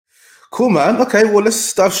Cool, man. Okay, well,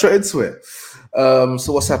 let's dive straight into it.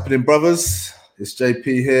 So what's happening, brothers? It's JP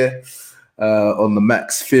here on the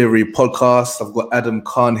Max Theory podcast. I've got Adam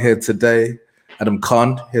Khan here today.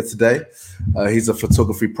 He's a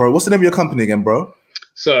photography pro. What's the name of your company again, bro?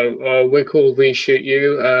 So we're called We Shoot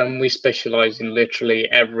You. We specialize in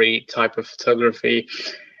literally every type of photography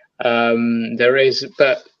there is,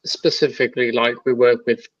 but specifically, like we work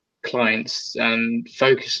with clients and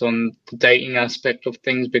focus on the dating aspect of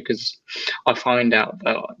things because I find out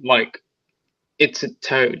that like it's a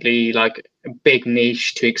totally like a big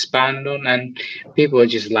niche to expand on, and people are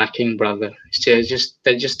just lacking, brother. They're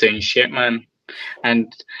just doing shit, man.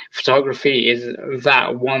 And photography is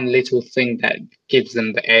that one little thing that gives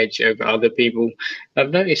them the edge over other people.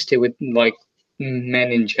 I've noticed it with like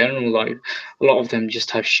men in general, like a lot of them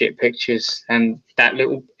just have shit pictures, and that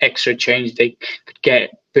little extra change they could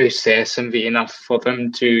get boosts their SMV enough for them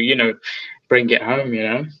to, bring it home,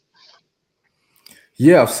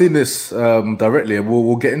 Yeah, I've seen this directly, and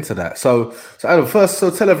we'll get into that. So Adam, first, so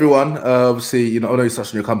tell everyone. Obviously, I know you're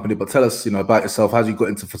touching your company, but tell us, about yourself. How you got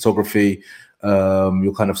into photography,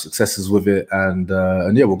 your kind of successes with it, and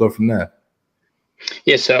yeah, we'll go from there.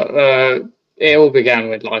 Yeah, so it all began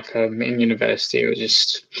with like in university. It was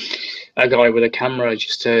just a guy with a camera,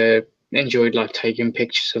 just enjoyed like taking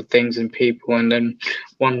pictures of things and people. And then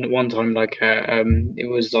one time, like it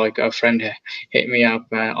was like a friend hit me up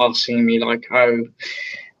asking me like, how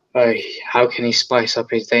can he spice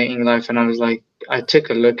up his dating life? And I was like, I took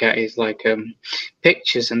a look at his like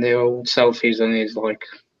pictures, and they were all selfies on his like,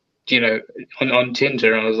 on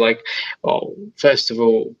Tinder. And I was like, well, first of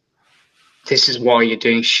all, this is why you're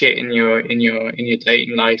doing shit in your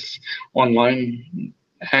dating life online.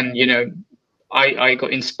 And I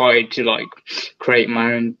got inspired to like create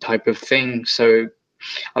my own type of thing. So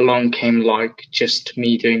along came like just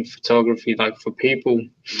me doing photography like for people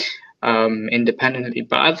independently.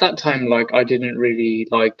 But at that time, like I didn't really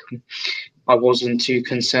like, I wasn't too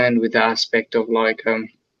concerned with the aspect of like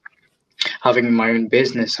having my own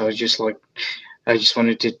business. I just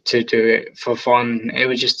wanted to do it for fun. It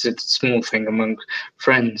was just a small thing among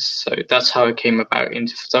friends. So that's how I came about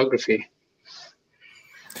into photography.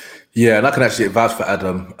 Yeah, and I can actually vouch for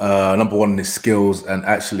Adam. Number one, his skills and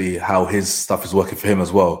actually how his stuff is working for him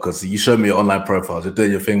as well. Because you showed me your online profiles, you're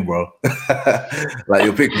doing your thing, bro. Like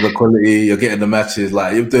your pictures are quality, you're getting the matches.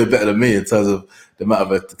 Like you're doing better than me in terms of the amount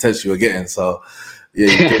of attention you're getting. So yeah,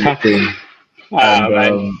 you're doing your thing.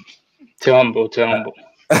 Man. Too humble.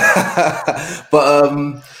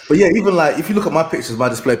 But yeah, even like if you look at my pictures, my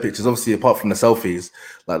display pictures, obviously apart from the selfies,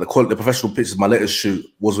 like the professional pictures, my latest shoot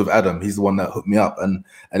was with Adam. He's the one that hooked me up, and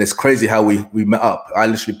it's crazy how we met up. I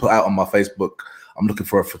literally put out on my Facebook, I'm looking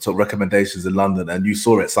for recommendations in London, and you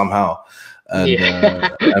saw it somehow, and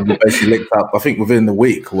and we basically linked up. I think within the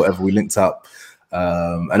week or whatever, we linked up.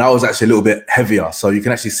 And I was actually a little bit heavier, so you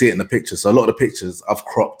can actually see it in the pictures. So a lot of the pictures I've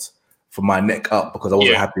cropped from my neck up because I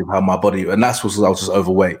wasn't happy with how my body, and that's because I was just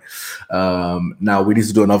overweight. Now we need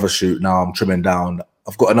to do another shoot. Now I'm trimming down.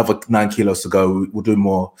 I've got another 9 kilos to go. We'll do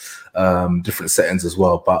more different settings as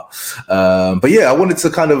well. But yeah, I wanted to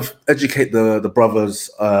kind of educate the brothers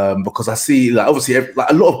because I see like obviously like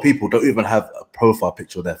a lot of people don't even have a profile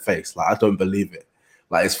picture of their face. Like I don't believe it.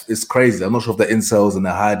 Like it's crazy. I'm not sure if they're incels and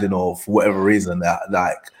they're hiding or for whatever reason they're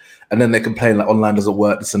like. And then they complain like online doesn't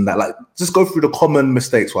work, this and that. Like, just go through the common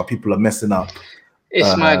mistakes why people are messing up.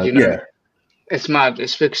 It's mad, It's mad.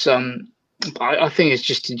 It's because I think it's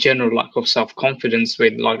just a general lack of self-confidence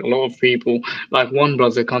with like a lot of people. Like one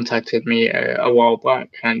brother contacted me a while back,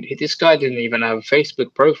 and this guy didn't even have a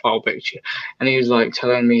Facebook profile picture, and he was like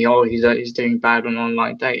telling me, oh, he's doing bad on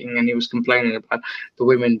online dating, and he was complaining about the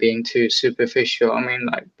women being too superficial. I mean,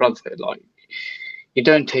 like brother, like. You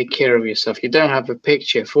don't take care of yourself. You don't have a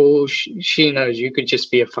picture. For all she knows, you could just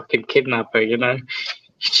be a fucking kidnapper, you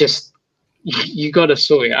got to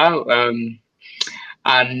sort it out.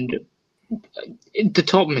 And the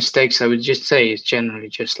top mistakes I would just say is generally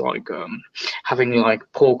just like having like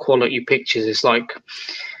poor quality pictures. It's like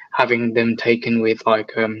having them taken with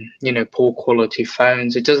like poor quality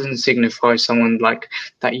phones. It doesn't signify someone like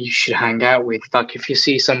that you should hang out with. Like if you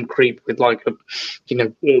see some creep with like a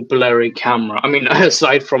all blurry camera, I mean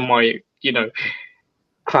aside from my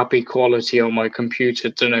crappy quality on my computer,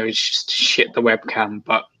 don't know, it's just shit the webcam,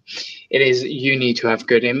 but it is, you need to have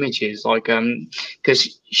good images, like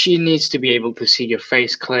because she needs to be able to see your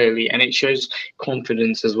face clearly, and it shows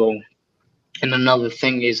confidence as well. And another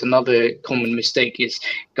common mistake is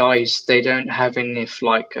guys, they don't have enough,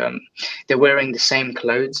 like, they're wearing the same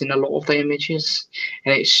clothes in a lot of the images,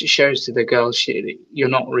 and it shows to the girls you're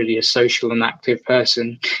not really a social and active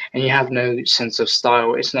person, and you have no sense of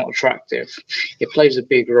style. It's not attractive. It plays a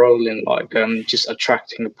big role in, like, just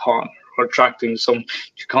attracting a partner or attracting someone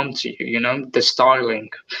to come to you. The styling.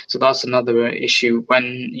 So that's another issue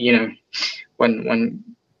when when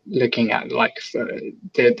looking at, like,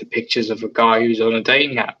 the pictures of a guy who's on a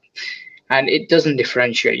dating app, and it doesn't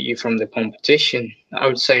differentiate you from the competition, I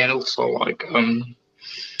would say. And also, like,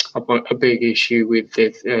 a big issue with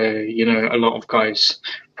it, a lot of guys'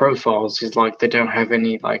 profiles is, like, they don't have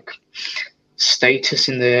any, like, status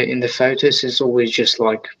in the photos. It's always just,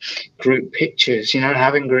 like, group pictures.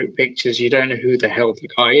 Having group pictures, you don't know who the hell the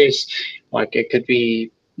guy is. Like, it could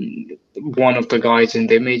be one of the guys in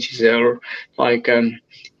the images, or, like,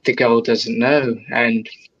 the girl doesn't know, and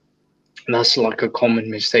that's, like, a common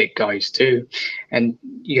mistake guys do. And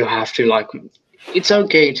you have to, like, it's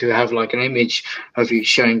okay to have, like, an image of you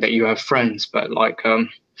showing that you have friends, but, like,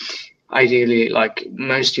 ideally, like,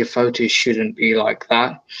 most of your photos shouldn't be like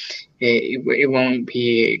that. It won't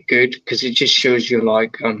be good, because it just shows you,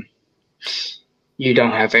 like, you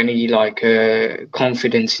don't have any, like,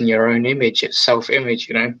 confidence in your own image,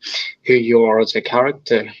 self-image, who you are as a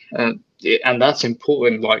character. And that's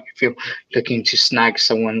important, like, if you're looking to snag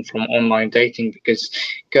someone from online dating, because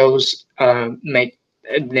girls make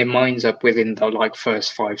their minds up within the, like,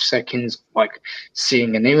 first 5 seconds of, like,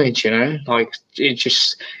 seeing an image. Like, it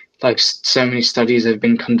just, like, so many studies have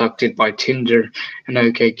been conducted by Tinder and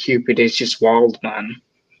OkCupid. It's just wild, man.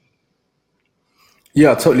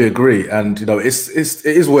 Yeah, I totally agree. And it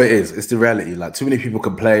is what it is. It's the reality. Like, too many people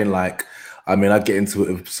complain. Like, I mean, I get into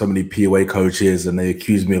it with so many POA coaches, and they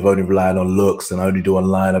accuse me of only relying on looks and I only do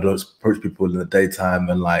online. I don't approach people in the daytime,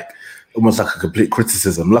 and, like, almost like a complete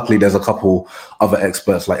criticism. Luckily, there's a couple other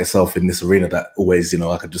experts like yourself in this arena that always,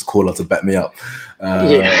 I could just call her to back me up.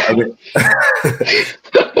 Yeah.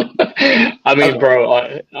 I mean,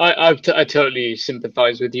 bro, I totally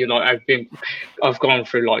sympathize with you. Like, I've gone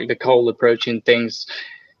through, like, the cold approach in things,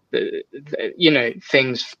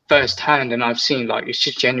 things firsthand, and I've seen, like, it's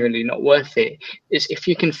just genuinely not worth it. It's, if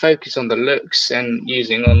you can focus on the looks and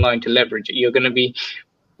using online to leverage it, you're going to be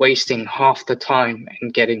wasting half the time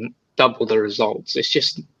and getting double the results. It's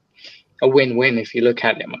just a win-win if you look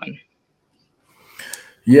at it, man.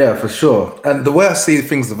 Yeah, for sure. And the way I see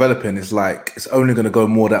things developing is, like, it's only going to go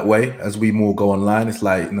more that way as we more go online. It's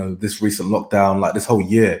like, this recent lockdown, like, this whole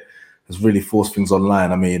year has really forced things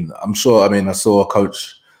online. I mean, I saw a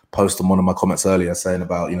coach post on one of my comments earlier saying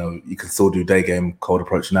about, you can still do day game cold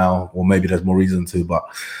approach now, or maybe there's more reason to, but,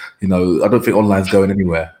 I don't think online's going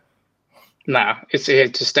anywhere. Nah, it's here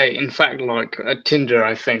to stay. In fact, like, at Tinder,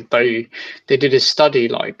 I think they did a study,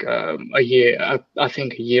 like, a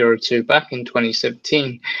year or two back in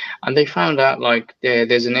 2017, and they found out, like,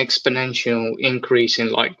 there's an exponential increase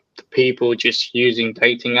in, like, the people just using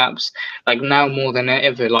dating apps. Like, now more than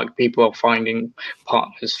ever, like, people are finding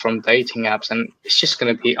partners from dating apps, and it's just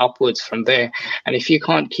going to be upwards from there. And if you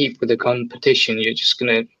can't keep with the competition, you're just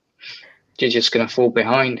going to fall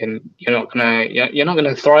behind, and you're not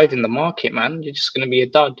gonna thrive in the market, man. You're just gonna be a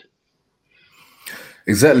dud.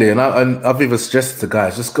 Exactly, and I've even suggested to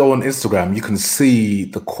guys, just go on Instagram. You can see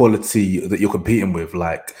the quality that you're competing with.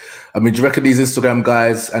 Like, I mean, do you reckon these Instagram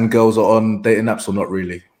guys and girls are on dating apps or not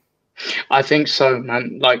really? I think so,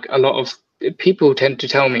 man. Like, a lot of people tend to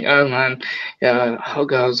tell me, "Oh, man, hot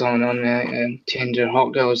girls on Tinder.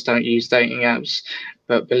 Hot girls don't use dating apps."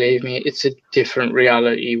 But believe me, it's a different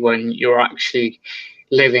reality when you're actually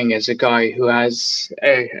living as a guy who has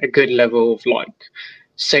a good level of, like,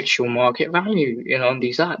 sexual market value, on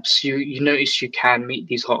these apps. You notice you can meet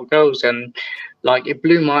these hot girls, and, like, it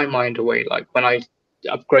blew my mind away. Like, when I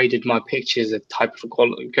upgraded my pictures, the type of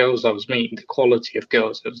quality girls I was meeting, the quality of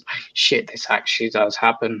girls, it was like, shit, this actually does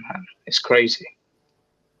happen, man. It's crazy.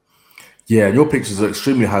 Yeah, your pictures are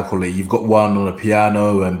extremely high quality. You've got one on a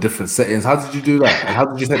piano and different settings. How did you do that? And how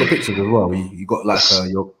did you take the pictures as well? You got, like,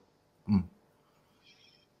 your...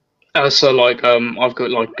 So, like, I've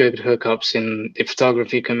got, like, good hookups in the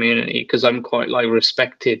photography community, because I'm quite, like,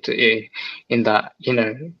 respected in that,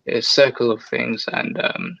 circle of things. And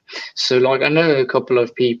so, like, I know a couple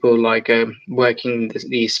of people, like, working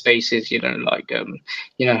these spaces, like,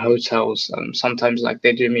 hotels. Sometimes, like,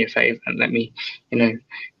 they do me a favor and let me,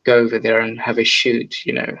 go over there and have a shoot,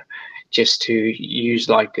 just to use,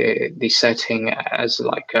 like, the setting as,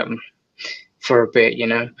 like, for a bit,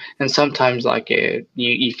 and sometimes, like,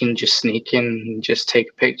 you can just sneak in and just take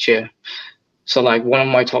a picture. So, like, one of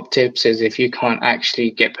my top tips is, if you can't actually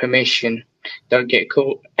get permission don't get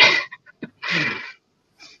caught.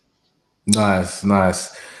 Nice.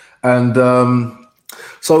 And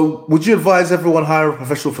so would you advise everyone hire a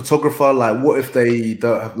professional photographer? Like, what if they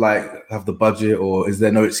don't have the budget, or is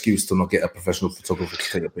there no excuse to not get a professional photographer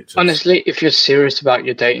to take your pictures? Honestly, if you're serious about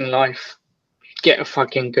your dating life, get a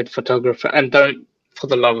fucking good photographer, and don't, for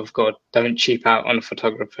the love of God, don't cheap out on a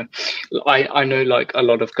photographer. I know like a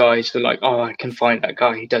lot of guys who are like, oh, I can find that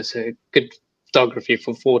guy. He does a good photography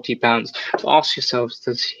for £40. But ask yourselves,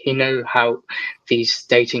 does he know how these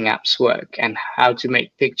dating apps work and how to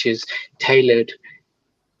make pictures tailored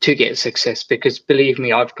to get success? Because believe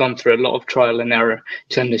me, I've gone through a lot of trial and error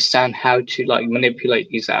to understand how to like manipulate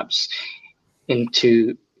these apps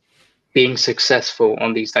into being successful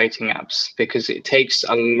on these dating apps, because it takes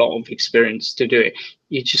a lot of experience to do it.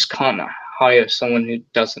 You just can't hire someone who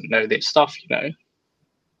doesn't know their stuff, you know.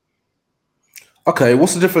 Okay,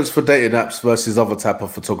 what's the difference for dating apps versus other type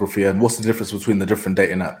of photography, and what's the difference between the different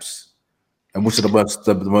dating apps, and which are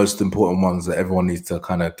the most important ones that everyone needs to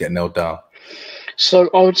kind of get nailed down? So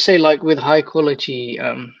I would say, like with high quality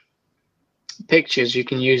pictures, you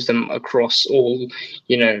can use them across all,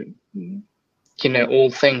 all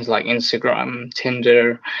things like Instagram,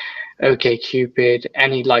 Tinder, OkCupid,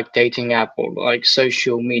 any like dating app or like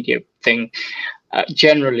social media thing.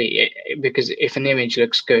 Generally, because if an image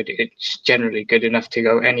looks good, it's generally good enough to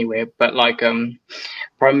go anywhere. But like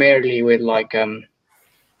primarily with like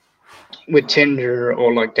with Tinder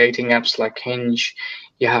or like dating apps like Hinge,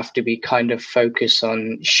 you have to be kind of focused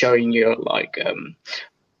on showing your like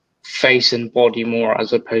face and body more,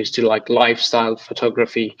 as opposed to like lifestyle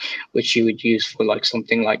photography, which you would use for like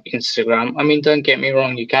something like Instagram. I mean, don't get me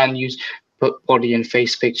wrong, you can put body and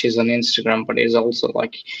face pictures on Instagram, but it's also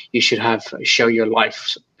like you should show your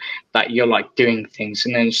life, that you're like doing things,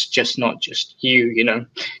 and then it's just not just you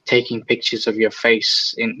taking pictures of your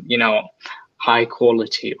face in high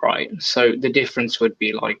quality, right? So the difference would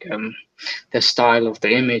be like the style of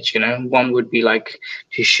the image. One would be like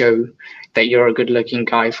to show that you're a good looking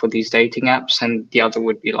guy for these dating apps, and the other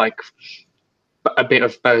would be like a bit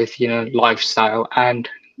of both, lifestyle and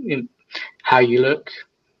how you look.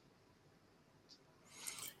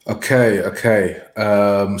 Okay.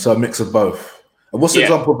 So a mix of both. And what's the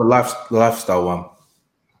example of the lifestyle one?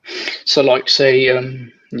 So like say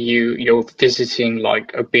you're visiting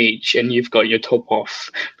like a beach and you've got your top off,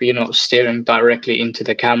 but you're not staring directly into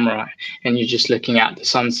the camera and you're just looking at the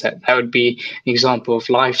sunset. That would be an example of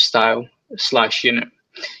lifestyle slash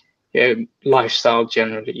lifestyle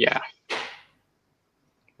generally. Yeah.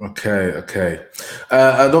 Okay.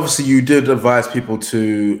 And obviously you did advise people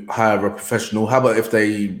to hire a professional. How about if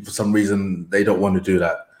they, for some reason, they don't want to do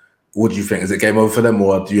that? What do you think? Is it game over for them,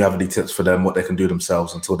 or do you have any tips for them what they can do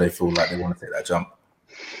themselves until they feel like they want to take that jump?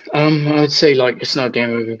 I would say like it's not game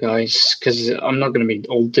over, guys, because I'm not going to be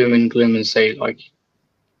all doom and gloom and say like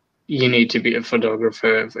you need to be a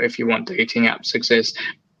photographer if you want dating app success.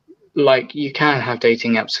 Like you can have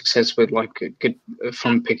dating app success with like good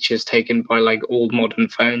from pictures taken by like old modern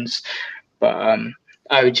phones, but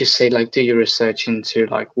I would just say like do your research into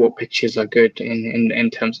like what pictures are good in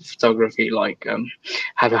terms of photography. Like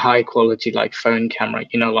have a high quality like phone camera,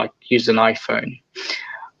 like use an iPhone.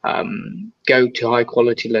 Go to high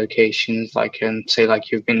quality locations, like say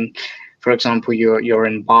like you've been, for example, you're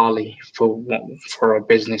in Bali for a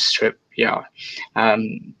business trip,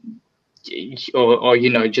 or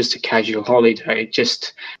just a casual holiday.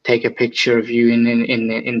 Just take a picture of you in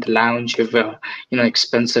the lounge of a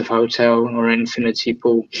expensive hotel or infinity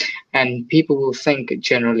pool, and people will think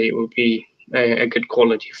generally it will be a good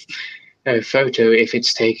quality photo if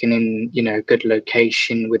it's taken in good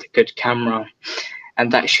location with a good camera,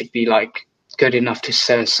 and that should be like good enough to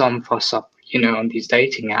set some fuss up on these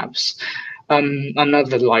dating apps.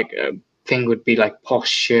 Another like thing would be like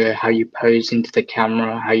posture, how you pose into the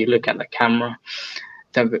camera, how you look at the camera,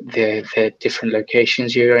 the different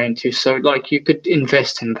locations you're going to. So like you could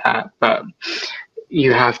invest in that, but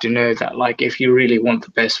you have to know that like if you really want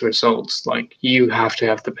the best results, like you have to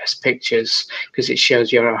have the best pictures, because it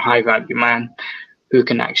shows you're a high value man who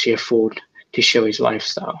can actually afford to show his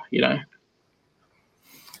lifestyle.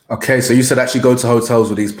 Okay, so you said actually go to hotels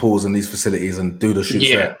with these pools and these facilities and do the shoots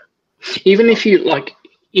there. Even if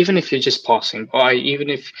you're just passing by, even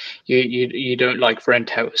if you don't like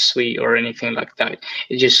rent out a suite or anything like that,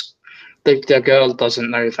 it just the girl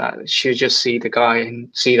doesn't know that. She'll just see the guy and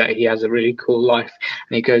see that he has a really cool life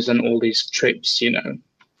and he goes on all these trips.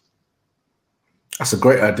 That's a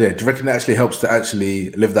great idea. Do you reckon it actually helps to actually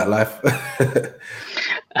live that life?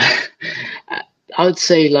 I would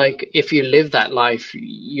say, like, if you live that life,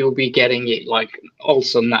 you'll be getting it, like,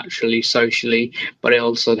 also naturally, socially, but it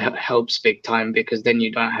also helps big time, because then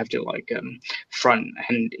you don't have to, like, front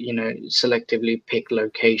and, selectively pick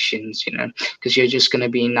locations, because you're just going to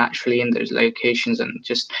be naturally in those locations and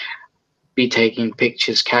just be taking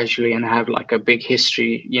pictures casually and have, like, a big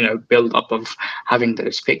history, build up of having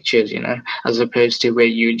those pictures, as opposed to where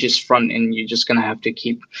you just front and you're just going to have to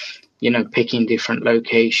keep, picking different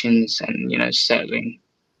locations and, settling.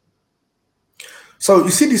 So you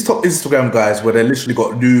see these top Instagram guys where they literally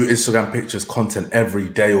got new Instagram pictures content every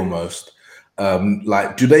day almost.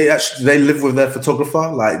 Like, do they live with their photographer?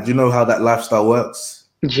 Like, do you know how that lifestyle works?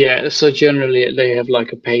 Yeah, so generally they have,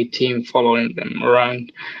 like, a paid team following them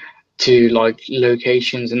around to, like,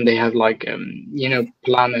 locations, and they have, like,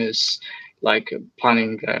 planners, like,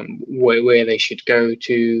 planning where they should go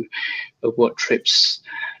to, what trips,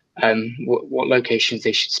 what locations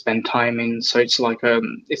they should spend time in. So it's like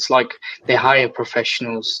they hire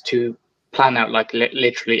professionals to plan out, like,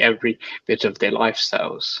 literally every bit of their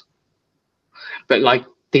lifestyles. But, like,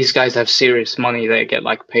 these guys have serious money. They get,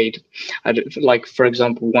 like, paid. Like, for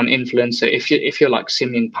example, one influencer. If you're like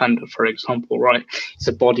Simeon Panda, for example, right? It's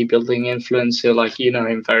a bodybuilding influencer. Like, you know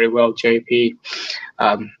him very well, JP.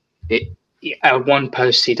 Um, it, at one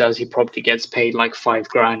post he does, he probably gets paid like 5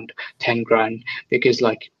 grand, 10 grand, because,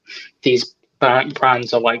 like, these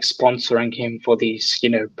brands are, like, sponsoring him for these,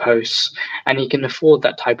 posts, and he can afford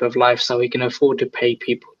that type of lifestyle. He can afford to pay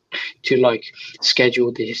people to, like,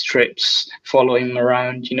 schedule these trips, follow him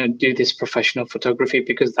around, do this professional photography,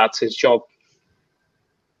 because that's his job.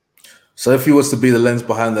 So if he was to be the lens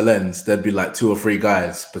behind the lens, there'd be like 2 or 3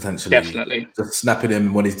 guys potentially Definitely. just snapping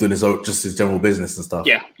him when he's doing his general business and stuff.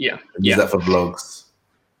 Yeah. Use that for vlogs.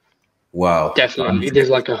 Wow. Definitely. There's,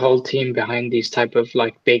 like, a whole team behind these type of,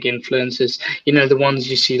 like, big influencers. The ones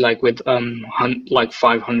you see, like, with like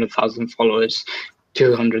 500,000 followers,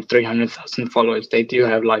 200, 300,000 followers. They do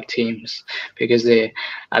have, like, teams, because they,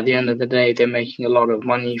 at the end of the day, they're making a lot of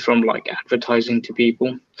money from, like, advertising to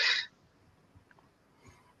people.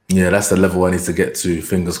 Yeah, that's the level I need to get to.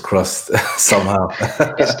 Fingers crossed somehow.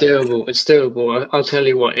 It's doable. It's doable. I'll tell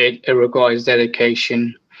you what, it requires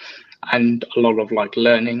dedication and a lot of, like,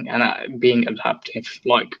 learning and being adaptive.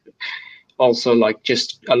 Like, also, like,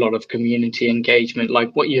 just a lot of community engagement,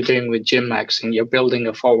 like what you're doing with Gymmaxxing. You're building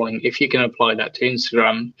a following. If you can apply that to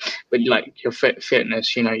Instagram with, like, your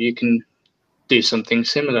fitness, you can do something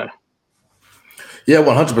similar. Yeah,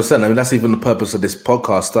 100%. I mean, that's even the purpose of this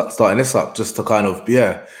podcast, starting this up, just to kind of,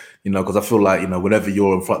 because I feel like, whenever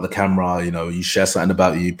you're in front of the camera, you share something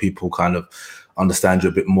about you, people kind of understand you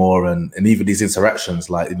a bit more. And even these interactions,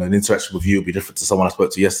 like, an interaction with you will be different to someone I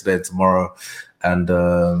spoke to yesterday and tomorrow.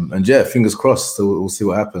 And yeah, fingers crossed. So we'll see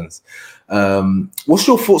what happens. What's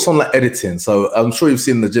your thoughts on, like, editing? So I'm sure you've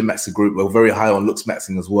seen the Gymmaxxing group. We're very high on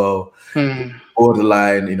Looksmaxxing as well.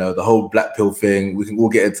 Borderline, the whole black pill thing. We can all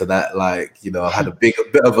get into that. Like, I've had a bit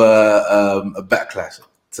of a backlash,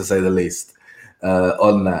 to say the least,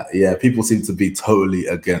 on that. Yeah, people seem to be totally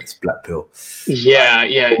against black pill.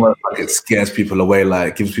 Yeah. Like, it scares people away,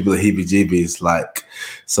 like, gives people the heebie-jeebies. Like,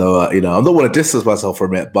 so I don't want to distance myself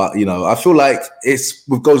from it, but I feel like it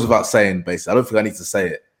goes without saying. Basically, I don't think I need to say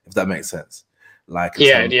it, if that makes sense. Like,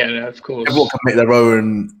 No, of course. Everyone can make their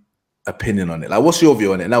own opinion on it. Like, what's your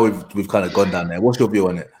view on it? Now we've kind of gone down there. What's your view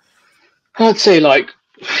on it? I'd say, like,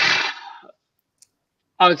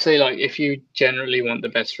 if you generally want the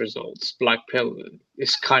best results, black pill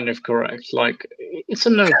is kind of correct. Like, it's a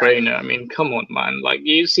no-brainer. I mean, come on, man. Like,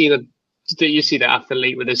 you see the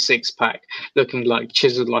athlete with a 6-pack, looking, like,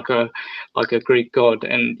 chiseled like a Greek god,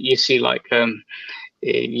 and you see, like,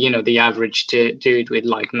 the average dude with,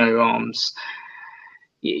 like, no arms.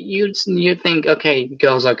 You think, okay,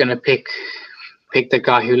 girls are gonna pick the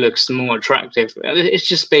guy who looks more attractive. It's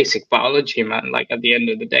just basic biology, man. Like, at the end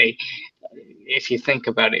of the day, if you think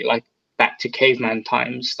about it, like, back to caveman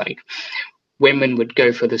times, like, women would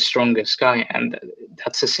go for the strongest guy, and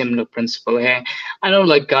that's a similar principle here. I know,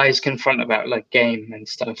 like, guys can front about, like, game and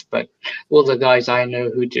stuff, but all the guys I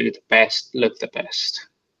know who do the best look the best.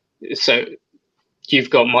 So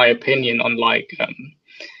you've got my opinion on, like,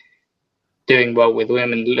 doing well with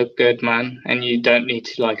women. Look good, man, and you don't need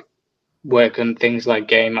to, like, work on things like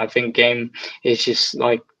game. I think game is just,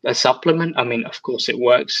 like, a supplement. I mean, of course it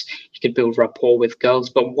works. You could build rapport with girls,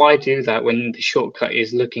 but why do that when the shortcut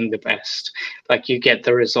is looking the best? Like, you get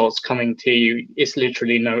the results coming to you. It's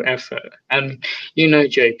literally no effort. And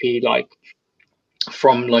JP, like,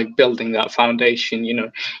 from, like, building that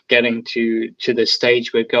foundation, getting to the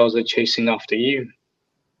stage where girls are chasing after you.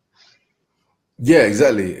 Yeah,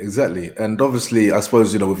 exactly. And obviously, I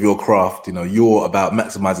suppose, with your craft, you're about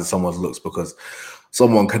maximizing someone's looks, because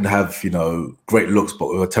someone can have, great looks, but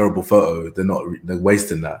with a terrible photo, they're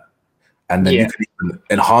wasting that. And then you Yeah, can even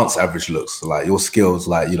enhance average looks, like your skills.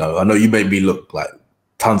 Like, I know you made me look like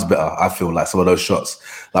tons better. I feel like some of those shots,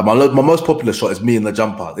 like my most popular shot is me in the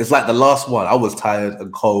jumper. It's like the last one. I was tired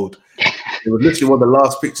and cold. It was literally one of the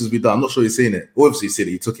last pictures we done. I'm not sure you've seen it. Obviously, you've seen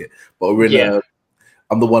it. You took it, but we're in. yeah,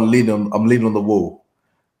 I'm the one leaning. I'm leaning on the wall.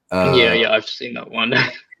 yeah. I've seen that one.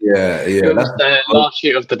 Yeah. It was the last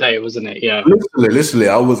shoot of the day, wasn't it? Yeah. Literally,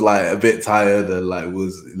 I was like a bit tired and like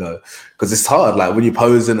because it's hard. Like when you're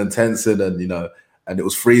posing and tensing and and it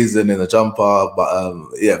was freezing in the jumper, but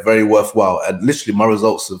yeah, very worthwhile. And literally, my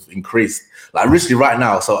results have increased. Like literally right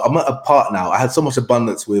now, so I'm at a part now. I had so much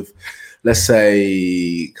abundance with, let's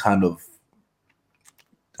say, kind of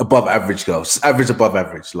above average girls, average above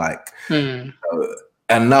average, like. And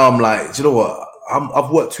now I'm like, do you know what?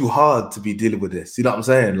 I've worked too hard to be dealing with this. You know what I'm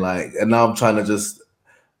saying? Like, and now I'm trying to just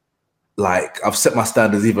like I've set my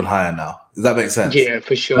standards even higher now. Does that make sense? Yeah,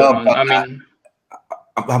 for sure, man. I mean,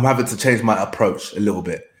 I'm having to change my approach a little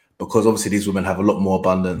bit because obviously these women have a lot more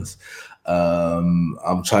abundance.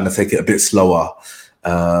 I'm trying to take it a bit slower.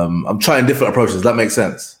 I'm trying different approaches. Does that make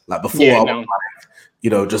sense? Like before, I was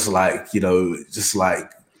like, just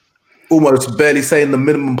like almost barely saying the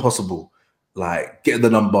minimum possible, like getting the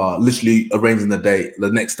number, literally arranging the date,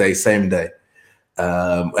 the next day, same day.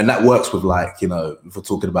 And that works with like, if we're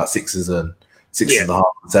talking about sixes and a half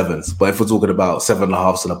and sevens, but if we're talking about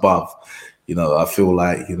 7.5s and above, I feel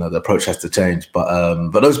like, the approach has to change.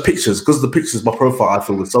 But those pictures, because the pictures, my profile, I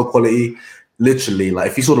feel was so quality. Literally,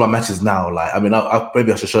 like if you saw my matches now, like, I mean,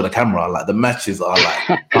 maybe I should show the camera, like the matches are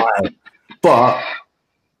like, but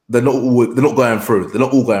they're not going through. They're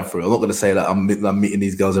not all going through. I'm not going to say that I'm meeting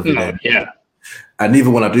these girls every day. Yeah. And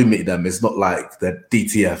even when I do meet them, it's not like they're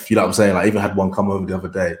DTF. You know what I'm saying? Like I even had one come over the other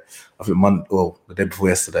day. I think the day before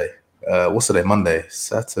yesterday. What's the day? Monday,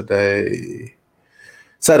 Saturday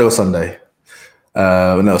or Sunday?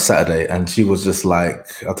 No, Saturday. And she was just like,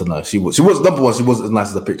 I don't know. She was number one. She wasn't as nice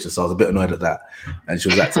as the picture, so I was a bit annoyed at that. And she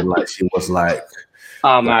was acting like she was like,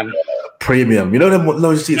 oh man, premium. You know them?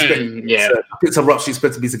 No, she expected. Yeah. I picked her up. She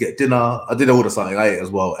expected me to get dinner. I did order something. I ate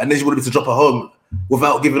as well. And then she wanted me to drop her home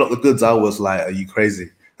without giving up the goods. I was like, "Are you crazy?"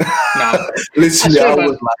 No. Literally, I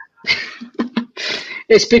was like.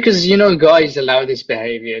 It's because guys allow this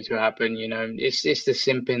behavior to happen. It's the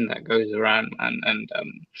simping that goes around, and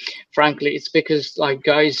frankly, it's because like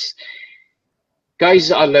guys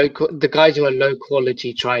are the guys who are low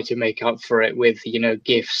quality try to make up for it with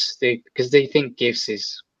gifts, because they think gifts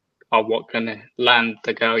are what gonna land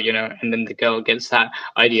the girl, and then the girl gets that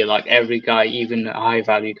idea like every guy, even a high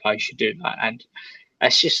value guy, should do that, and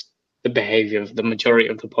that's just the behavior of the majority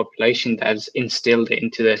of the population that has instilled it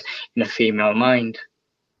into the female mind.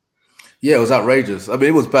 Yeah, it was outrageous. I mean,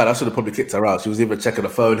 it was bad. I should have probably kicked her out. She was even checking the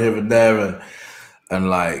phone here and there,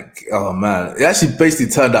 and like, oh man, it actually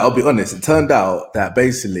basically turned out. I'll be honest. It turned out that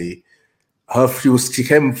basically, she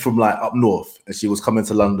came from like up north, and she was coming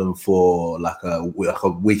to London for like a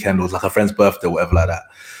weekend. It was like her friend's birthday or whatever like that.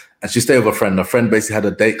 And she stayed with a friend. Her friend basically had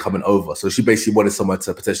a date coming over, so she basically wanted somewhere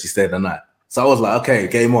to potentially stay the night. So I was like, okay,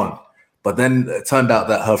 game on. But then it turned out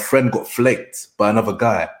that her friend got flaked by another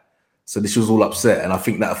guy. So she was all upset, and I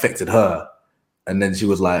think that affected her. And then she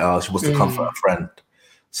was like, "Oh, she wants to comfort her friend."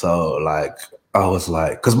 So like, I was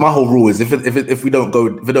like, because my whole rule is if we don't go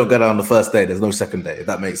down the first day, there's no second day. If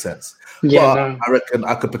that makes sense. Yeah, but I reckon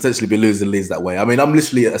I could potentially be losing leads that way. I mean, I'm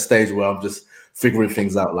literally at a stage where I'm just figuring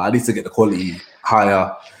things out. Like I need to get the quality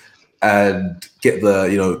higher and get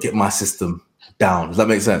get my system down. Does that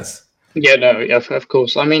make sense? Yeah, no, of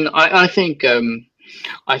course. I mean, I think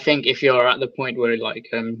if you're at the point where like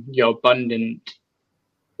you're abundant,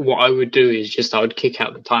 what I would do is I would kick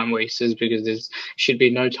out the time wasters, because there should be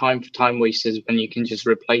no time for time wasters when you can just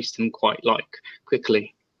replace them quite like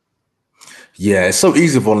quickly. Yeah, it's so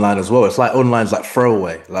easy with online as well. It's like online's like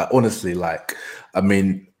throwaway. Like honestly, like I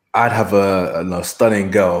mean, I'd have a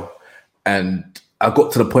stunning girl, and I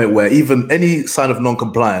got to the point where even any sign of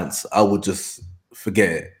non-compliance, I would just forget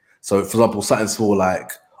it. So, for example, something small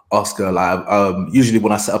like ask her like usually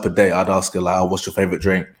when I set up a date, I'd ask her like, oh, "What's your favorite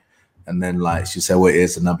drink?" And then like she'd say what it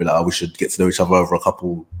is, and I'd be like, "Oh, we should get to know each other over a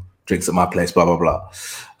couple drinks at my place." Blah blah blah.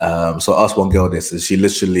 So I asked one girl this, and she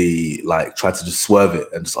literally like tried to just swerve it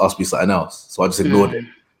and just ask me something else. So I just ignored it.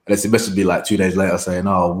 And then she messaged me like 2 days later saying,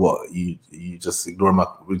 "Oh, what you just ignoring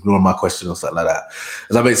my question or something like that."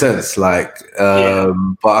 Does that make sense? Like,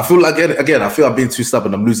 but I feel like again, I feel I'm being too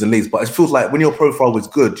stubborn. I'm losing leads, but it feels like when your profile is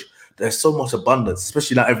good, there's so much abundance,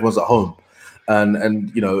 especially now everyone's at home.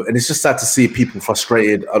 and you know, and it's just sad to see people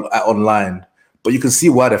frustrated online. But you can see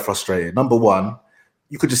why they're frustrated. Number one,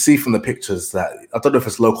 you could just see from the pictures that I don't know if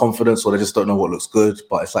it's low confidence or they just don't know what looks good.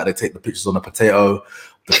 But it's like they take the pictures on a potato,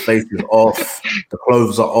 the face is off, the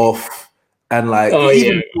clothes are off, and like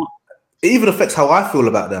it even affects how I feel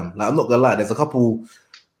about them. Like I'm not gonna lie, there's a couple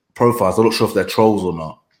profiles. I'm not sure if they're trolls or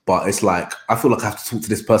not, but it's like I feel like I have to talk to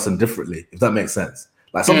this person differently, if that makes sense.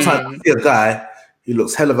 Like sometimes I see a guy, he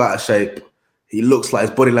looks hell of out of shape. He looks like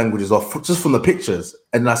his body language is off just from the pictures,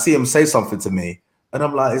 and I see him say something to me, and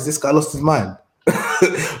I'm like, "Is this guy lost his mind?"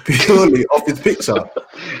 Purely off his picture.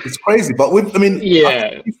 It's crazy, but I mean,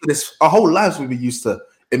 our whole lives we've been used to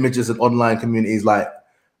images and online communities. Like,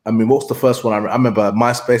 I mean, what's the first one? I remember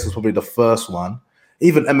MySpace was probably the first one.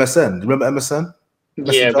 Even MSN. Do you remember MSN?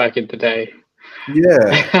 Yeah, back in the day.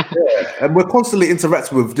 Yeah, and we're constantly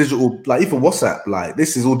interacting with digital, like even WhatsApp. Like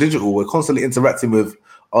this is all digital. We're constantly interacting with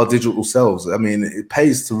our digital selves. I mean, it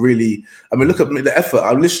pays to really. I mean, look at the effort.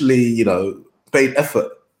 I literally, you know, paid effort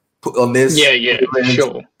put on this. Yeah, for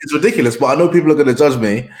sure. It's ridiculous, but I know people are going to judge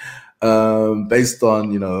me based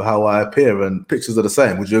on, you know, how I appear, and pictures are the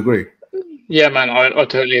same. Would you agree? Yeah, man, I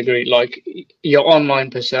totally agree. Like your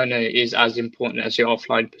online persona is as important as your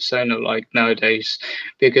offline persona, like nowadays,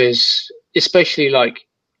 because especially like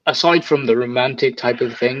aside from the romantic type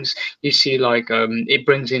of things, you see like it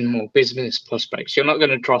brings in more business prospects. You're not going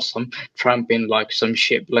to trust some tramp in like some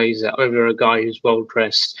shit blazer over a guy who's well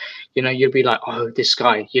dressed. You know, you'll be like, oh, this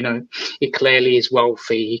guy, you know, he clearly is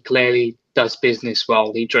wealthy. He clearly does business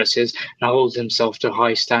well. He dresses and holds himself to a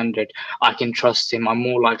high standard. I can trust him. I'm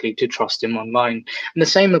more likely to trust him online. And the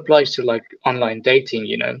same applies to like online dating,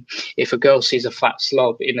 you know. If a girl sees a fat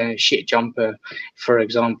slob in a shit jumper, for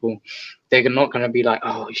example, they're not going to be like,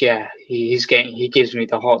 oh yeah, he gives me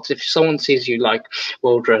the hots. If someone sees you like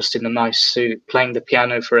well dressed in a nice suit, playing the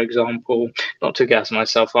piano, for example, not to gas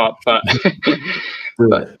myself up, but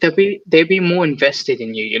but they'll be more invested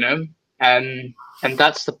in you, you know, and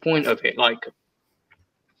that's the point of it. Like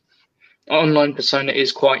online persona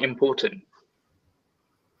is quite important.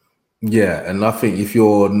 Yeah, and I think if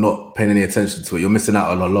you're not paying any attention to it, you're missing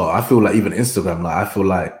out on a lot. I feel like even Instagram, like I feel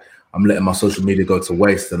like I'm letting my social media go to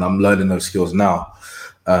waste, and I'm learning those skills now.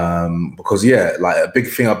 Because yeah, like a big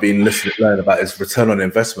thing I've been learning about is return on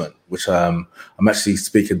investment, which I'm actually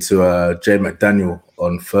speaking to Jay McDaniel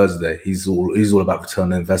on Thursday. He's all about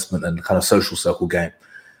return on investment and kind of social circle game,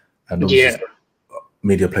 and obviously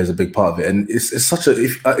media plays a big part of it. And it's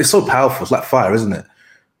so powerful. It's like fire, isn't it?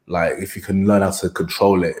 Like if you can learn how to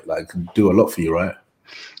control it, like it can do a lot for you, right?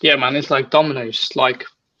 Yeah, man, it's like dominoes. Like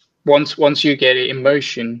once you get it in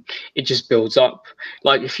motion, it just builds up.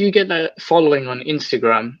 Like if you get a following on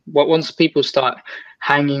Instagram, once people start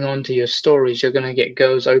hanging on to your stories, you're gonna get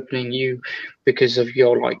girls opening you because of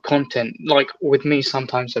your like content. Like with me,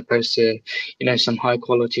 sometimes I post you know, some high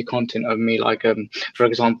quality content of me. Like for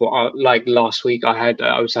example, like last week I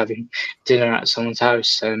was having dinner at someone's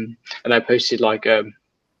house, and I posted like a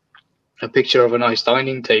picture of a nice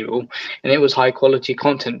dining table, and it was high quality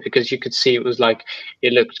content because you could see it was like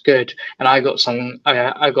it looked good. And I got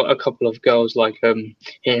I got a couple of girls like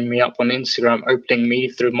hitting me up on Instagram, opening me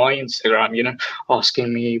through my Instagram, you know,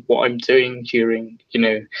 asking me what I'm doing during, you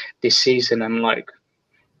know, this season. I'm like,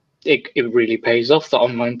 it really pays off, the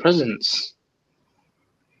online presence.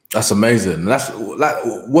 That's amazing. That's like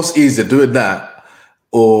what's easier, doing that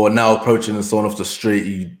or now approaching someone off the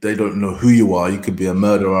street? They don't know who you are. You could be a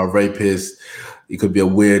murderer, a rapist, you could be a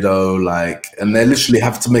weirdo, like, and they literally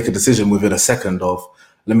have to make a decision within a second of,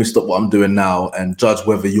 let me stop what I'm doing now and judge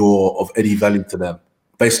whether you're of any value to them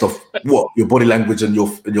based off what your body language and your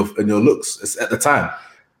looks at the time.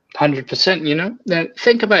 100%. You know, now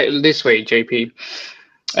think about it this way, JP.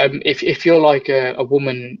 If you're like a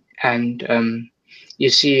woman and you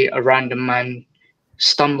see a random man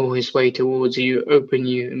stumble his way towards you, open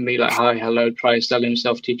you, and be like, hi, hello, try to sell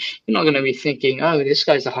himself to you, you're not going to be thinking, oh, this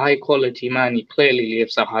guy's a high quality man. He clearly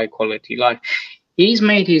lives a high quality life. He's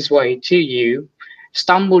made his way to you,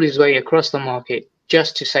 stumbled his way across the market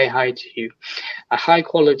just to say hi to you. A high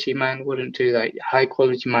quality man wouldn't do that. A high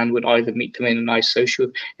quality man would either meet them in a nice social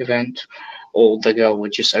event, or the girl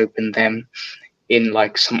would just open them in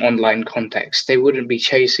like some online context. They wouldn't be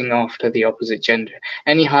chasing after the opposite gender.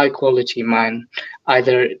 Any high quality man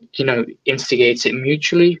either, you know, instigates it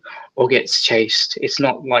mutually or gets chased. It's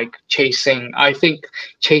not like chasing. I think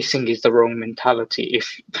chasing is the wrong mentality.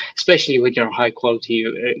 If, especially when you're a high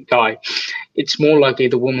quality guy, it's more likely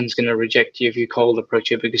the woman's going to reject you if you cold approach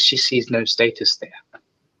her because she sees no status there.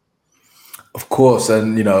 Of course,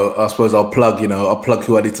 and I suppose I'll plug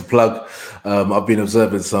who I need to plug. I've been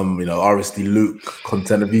observing some, RSD Luke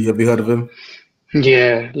content. Have you heard of him?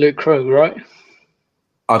 Yeah, Luke Crow, right?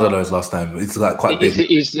 I don't know his last name. It's like quite big.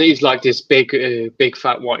 He's like this big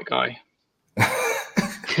fat white guy.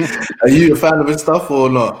 Are you a fan of his stuff or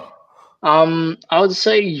not? I would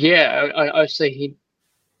say I'd say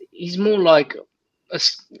he's more like a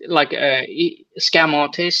scam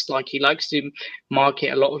artist. Like he likes to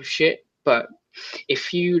market a lot of shit, but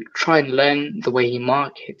if you try and learn the way he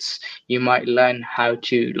markets, you might learn how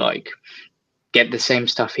to like get the same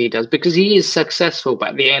stuff he does, because he is successful,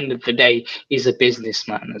 but at the end of the day, he's a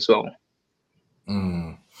businessman as well.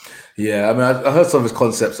 Yeah, I mean, I heard some of his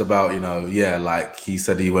concepts about, like he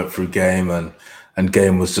said he went through Game and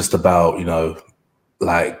Game was just about, just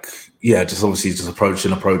obviously just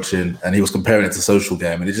approaching, and he was comparing it to Social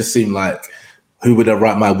Game, and it just seemed like who with a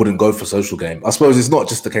right mind wouldn't go for Social Game. I suppose it's not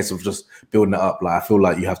just a case of just building it up. Like I feel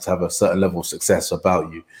like you have to have a certain level of success about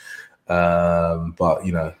you.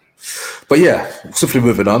 But yeah, swiftly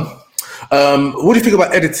moving on. What do you think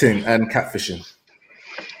about editing and catfishing?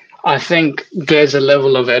 I think there's a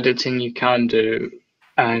level of editing you can do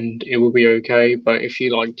and it will be okay. But if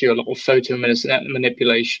you like do a lot of photo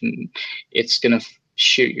manipulation, it's going to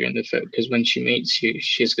shoot you in the foot, because when she meets you,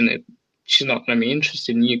 she's not going to be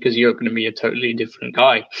interested in you because you're going to be a totally different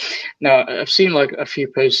guy. Now, I've seen like a few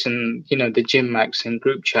posts in, the Gymmaxxing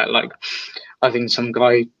group chat. Like, I think some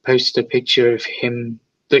guy posted a picture of him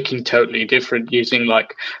looking totally different using I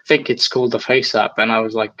think it's called the Face app, and I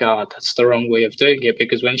was like, God, that's the wrong way of doing it,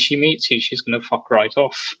 because when she meets you, she's gonna fuck right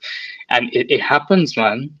off. And it happens,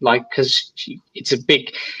 man. Like, because it's a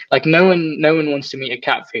big, no one wants to meet a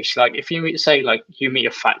catfish. Like, if you you meet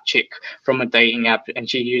a fat chick from a dating app and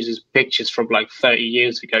she uses pictures from 30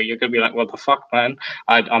 years ago, you're gonna be like, what the fuck, man?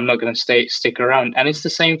 I'm not gonna stick around. And it's the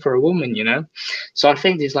same for a woman, So I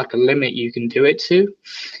think there's a limit you can do it to.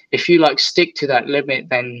 If you stick to that limit,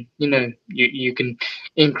 then you can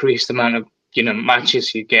increase the amount of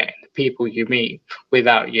matches you get, the people you meet,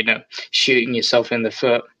 without shooting yourself in the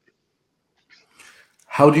foot.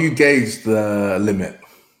 How do you gauge the limit?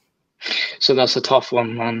 So that's a tough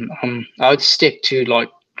one, man. I'd stick to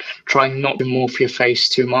trying not to morph your face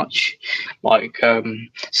too much.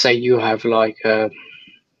 Say you have I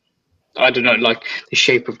don't know, the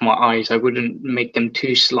shape of my eyes. I wouldn't make them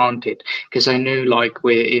too slanted, because I know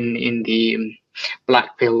we're in the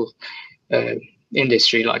black pill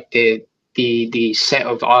industry, the set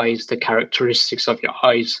of eyes, the characteristics of your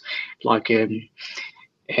eyes,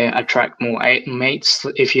 attract more mates.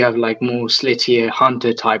 If you have more slittier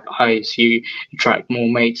hunter type eyes, you attract more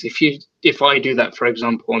mates. If I do that, for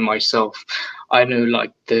example, on myself, I know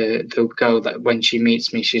the girl that when she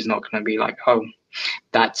meets me, she's not going to be like, oh,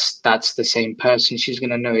 that's the same person. She's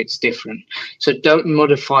going to know it's different. So don't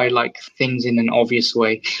modify things in an obvious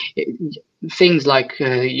way. Things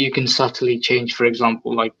you can subtly change, for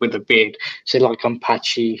example, with a beard. So I'm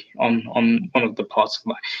patchy on one of the parts of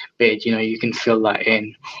my beard, you can fill that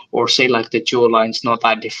in. Or say the jawline's not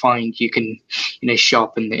that defined, you can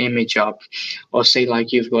sharpen the image up. Or say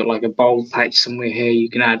you've got a bald patch somewhere here, you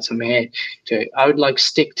can add some hair to it. I would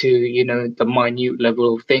stick to the minute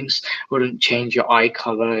level of things. I wouldn't change your eye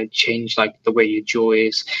color, change the way your jaw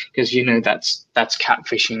is, because that's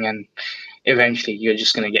catfishing, and eventually you're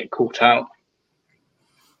just going to get caught out.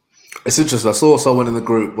 It's interesting. I saw someone in the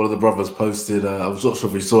group, one of the brothers posted, I was not sure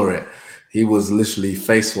if he saw it. He was literally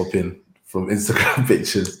face swapping from Instagram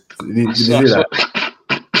pictures. Did you see that?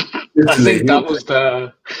 I think that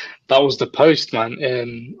was the post, man.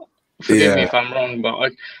 Forgive me if I'm wrong, but I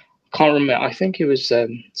can't remember. I think it was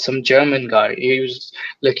some German guy. He was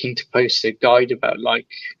looking to post a guide about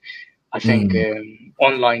I think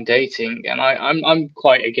online dating, and I'm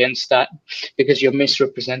quite against that, because you're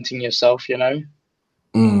misrepresenting yourself, It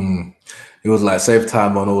was save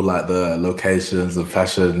time on all the locations and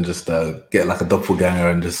fashion, just get a doppelganger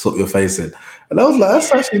and just swap your face in. And I was like,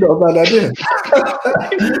 that's actually not a bad idea.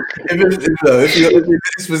 if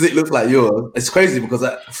this physique looks like yours, it's crazy, because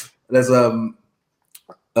there's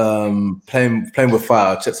playing with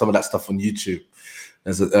fire. I checked some of that stuff on YouTube.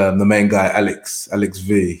 There's the main guy, Alex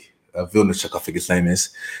V. Vilnichuk, I think his name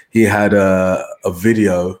is. He had a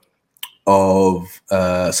video of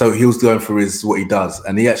so he was going through what he does,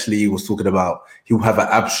 and he actually was talking about he'll have an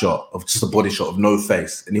ab shot of just a body shot of no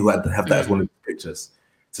face, and he would have that as one of the pictures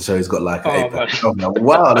to show he's got an eight-pack.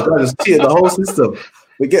 Wow, the guy just cheated the whole system.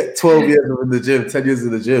 We get 12 years in the gym, 10 years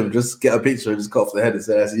in the gym, just get a picture and just cut off the head and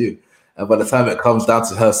say that's you. and by the time it comes down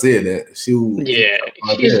to her seeing it, she'll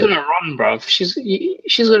she's gonna run, bro. She's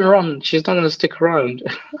gonna run. She's not gonna stick around.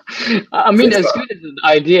 I mean, as good as an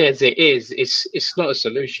idea as it is, it's not a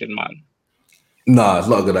solution, man. No, it's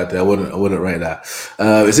not a good idea. I wouldn't rate that.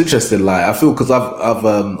 It's interesting. Like I feel because I've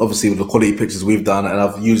obviously with the quality pictures we've done, and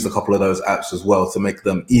I've used a couple of those apps as well to make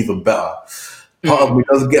them even better. Part of me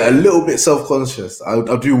does get a little bit self-conscious.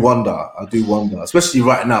 I do wonder, especially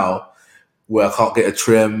right now where I can't get a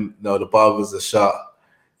trim. No, the barbers are shut.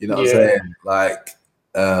 You know what I'm saying? Like,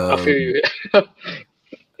 I feel you.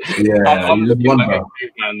 yeah, I'm you just looking like wonder. a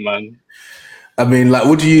caveman, man. I mean, like,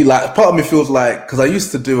 would you like? Part of me feels like because I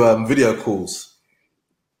used to do video calls.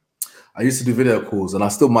 I used to do video calls, and I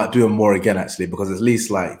still might do them more again, actually, because at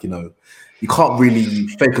least, like, you know, you can't really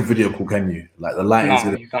fake a video call, can you? Like, the lighting's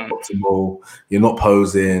No, you can't. optimal. You're not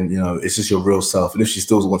posing. You know, it's just your real self. And if she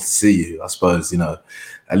still wants to see you, I suppose, you know,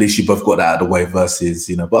 at least you both got that out of the way. Versus,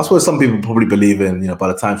 you know, but I suppose some people probably believe in, you know, by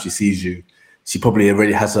the time she sees you, she probably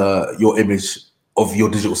already has your image of your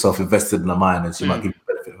digital self invested in her mind, and she might give you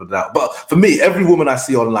the benefit of the doubt. But for me, every woman I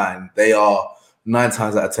see online, they are 9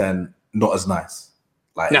 times out of 10 not as nice.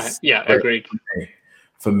 Like, No, agreed.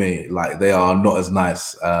 For me, like they are not as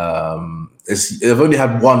nice. I've only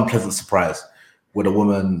had one pleasant surprise with a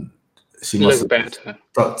woman. She must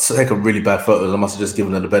have taken really bad photos. I must have just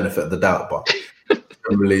given her the benefit of the doubt, but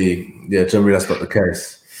generally that's not the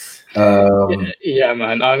case. Yeah,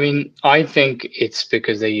 man. I mean, I think it's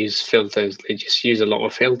because they use filters. They just use a lot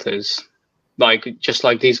of filters, just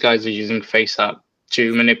like these guys are using FaceApp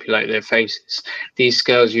to manipulate their faces. These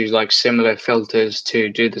girls use like similar filters to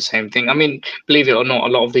do the same thing. I mean, believe it or not,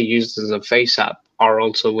 a lot of the users of FaceApp are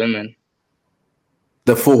also women.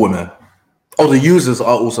 They're for women. Oh, the users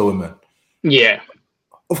are also women. Yeah.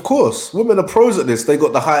 Of course. Women are pros at this. They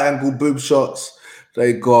got the high angle boob shots.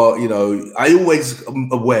 They got, you know, I always am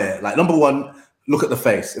aware, like, number one, look at the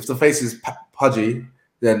face. If the face is pudgy,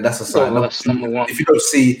 then that's a sign. That's number one. If you don't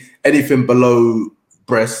see anything below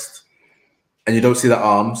breast, and you don't see the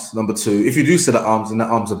arms, number two. If you do see the arms and the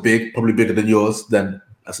arms are big, probably bigger than yours, then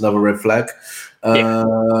that's another red flag.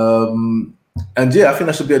 And I think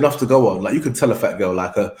that should be enough to go on. Like, you can tell a fat girl,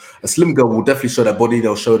 like a slim girl will definitely show their body.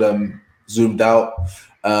 They'll show them zoomed out.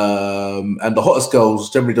 And the hottest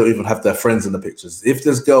girls generally don't even have their friends in the pictures. If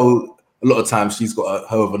this girl, a lot of times she's got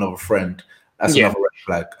her with another friend, that's another red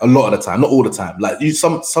flag. A lot of the time, not all the time. Like,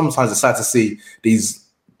 sometimes it's sad to see these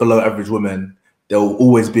below average women. There'll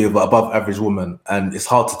always be an above average woman, and it's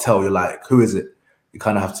hard to tell. You're like, who is it? You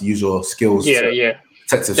kind of have to use your skills,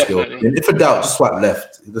 detective skills. And if in doubt, just swipe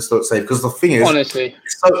left. Just don't say, because the thing is, honestly,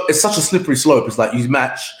 it's such a slippery slope. It's like you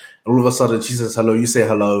match, and all of a sudden she says hello, you say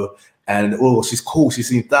hello, and she's cool, she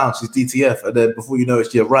seems down, she's DTF, and then before you know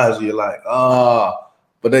it, she arrives, and you're like,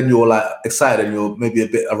 but then you're like excited, and you're maybe a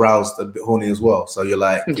bit aroused and a bit horny as well. So you're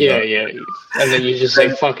like, and then you just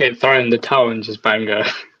say, fuck it, throw in the towel and just bang her.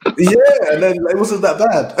 And then it wasn't that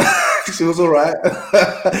bad. She was all right.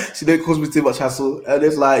 She didn't cause me too much hassle. And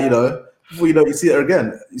it's like, you know, before you know, you see her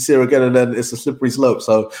again, and then it's a slippery slope.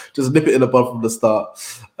 So just nip it in the bud from the start.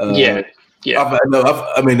 I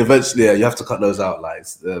mean, eventually, you have to cut those out, like,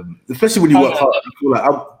 especially when you work hard. You feel like,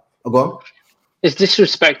 I'm gone. It's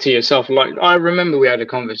disrespect to yourself. Like, I remember we had a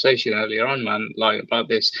conversation earlier on, man, like, about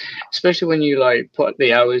this, especially when you like put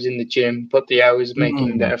the hours in the gym, put the hours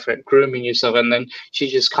making the effort, grooming yourself, and then she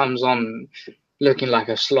just comes on looking like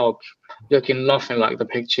a slob, looking nothing like the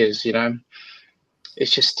pictures, you know. It's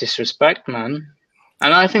just disrespect, man.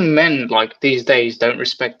 And I think men, like, these days don't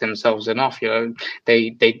respect themselves enough, you know.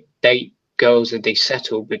 They date girls and they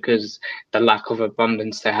settle because the lack of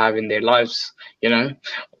abundance they have in their lives, you know,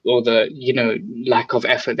 or the, you know, lack of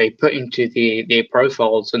effort they put into their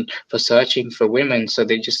profiles and for searching for women, so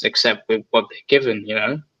they just accept with what they're given, you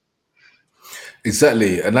know.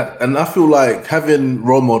 Exactly, and I feel like having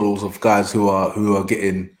role models of guys who are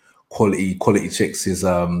getting quality chicks is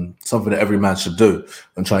something that every man should do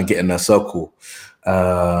and try and get in their circle.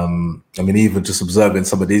 I mean, even just observing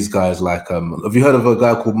some of these guys, like, have you heard of a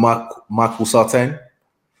guy called Michael Sartain?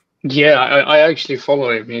 Yeah, I actually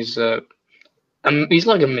follow him. He's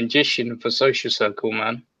like a magician for social circle,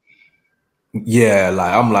 man. Yeah,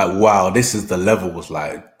 like, I'm like, wow, this is the levels.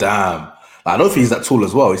 Like, damn. Like, I don't think he's that tall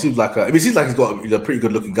as well. He seems like it seems like he's got a pretty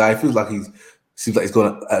good looking guy. It feels like he's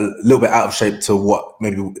got a little bit out of shape to what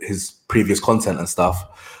maybe his previous content and stuff.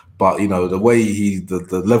 But, you know, the way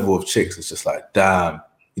the level of chicks is just like, damn.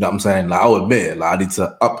 You know what I'm saying? Like, I'll admit it, like, I need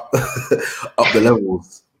to up up the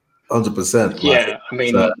levels 100%. Yeah, like, I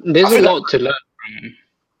mean, there's a lot to learn from him.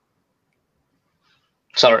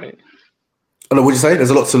 Sorry. I know what you say. There's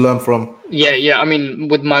a lot to learn from. Yeah. I mean,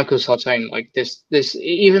 with Michael Sartain, like this,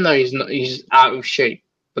 even though he's out of shape,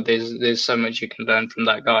 but there's so much you can learn from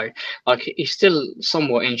that guy. Like he's still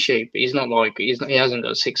somewhat in shape. He's not like he hasn't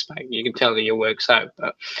got a six pack. You can tell that he works out,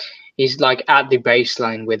 but he's like at the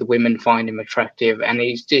baseline where the women find him attractive, and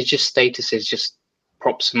he's just status is just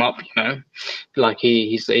props him up, you know. Like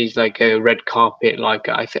he's like a red carpet, like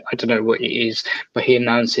I don't know what it is, but he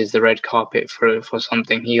announces the red carpet for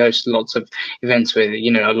something. He hosts lots of events where, you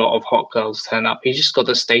know, a lot of hot girls turn up. He's just got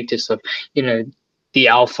the status of, you know, the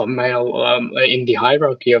alpha male in the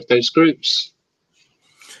hierarchy of those groups.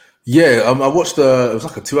 Yeah, I watched it was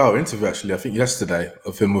like a 2 hour interview actually, I think yesterday,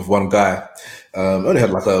 of him with one guy. Only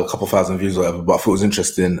had like a couple thousand views or whatever, but I thought it was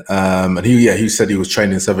interesting. And he said he was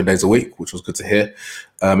training 7 days a week, which was good to hear.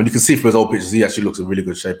 And you can see from his old pictures, he actually looks in really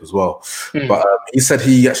good shape as well. But he said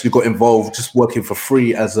he actually got involved just working for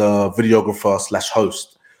free as a videographer /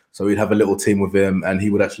 host. So he'd have a little team with him, and he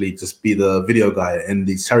would actually just be the video guy in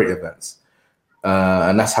these charity events.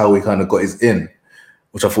 And that's how he kind of got his in,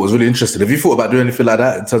 which I thought was really interesting. Have you thought about doing anything like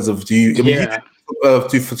that in terms of you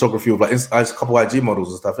do photography with like a couple IG models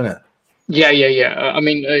and stuff, innit? Yeah. I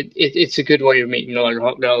mean, it's a good way of meeting like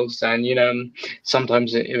hot girls, and you know,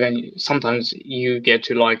 sometimes you get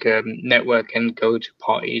to like network and go to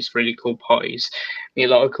parties, really cool parties, meet a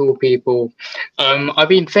lot of cool people. I've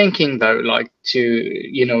been thinking though, like to,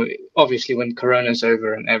 you know, obviously when Corona's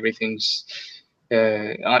over and everything's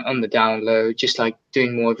on the down low, just like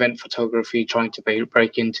doing more event photography, trying to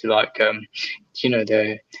break into like you know,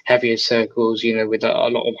 the heavier circles, you know, with a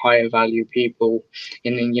lot of higher value people,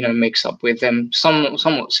 and then, you know, mix up with them,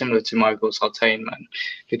 somewhat similar to Michael Sartain, man,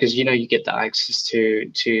 because, you know, you get that access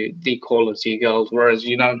to the quality girls, whereas,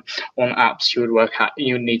 you know, on apps you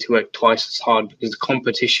would need to work twice as hard because the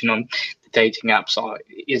competition on the dating apps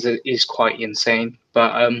is quite insane.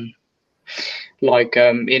 But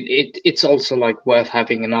it's also like worth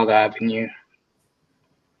having another avenue.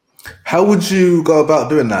 How would you go about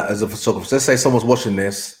doing that as a photographer? Let's say someone's watching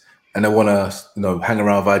this and they want to, you know, hang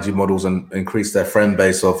around with IG models and increase their friend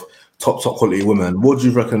base of top quality women. What do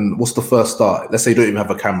you reckon? What's the first start? Let's say you don't even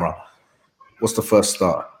have a camera. What's the first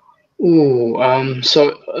start? I mean,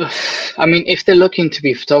 if they're looking to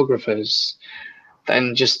be photographers,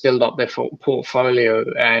 then just build up their portfolio,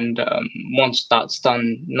 and once that's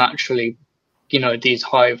done, naturally, you know, these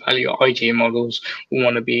high value IG models will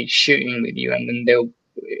want to be shooting with you, and then they'll,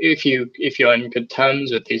 if you're in good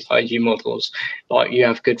terms with these IG models, like you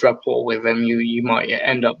have good rapport with them, you might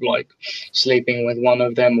end up like sleeping with one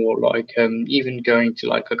of them, or like even going to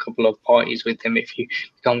like a couple of parties with them if you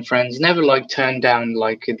become friends. Never like turn down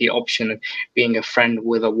like the option of being a friend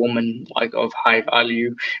with a woman like of high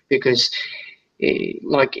value, because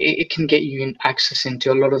it can get you access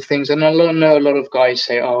into a lot of things. And I know a lot of guys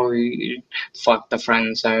say, "Oh, fuck the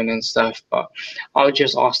friend zone and stuff," but I'll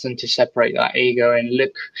just ask them to separate that ego and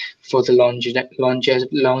look for the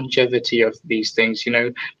longevity of these things. You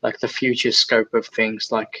know, like the future scope of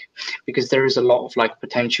things, like, because there is a lot of like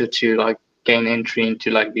potential to like gain entry into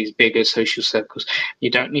like these bigger social circles. You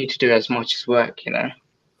don't need to do as much as work, you know.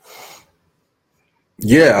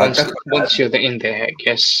 Yeah, once you're in there, I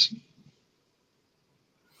guess.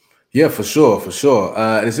 Yeah, for sure.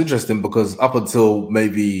 And it's interesting because up until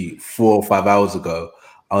maybe 4 or 5 hours ago,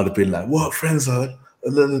 I would have been like, "What friends are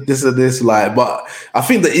this and this?" Like, but I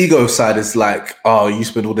think the ego side is like, "Oh, you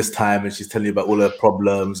spend all this time and she's telling you about all her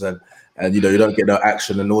problems, and you know, you don't get no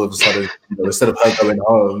action, and all of a sudden, you know, instead of her going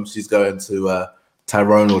home, she's going to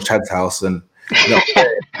Tyrone or Chad's house, and you know,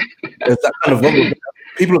 there's that kind of rumble.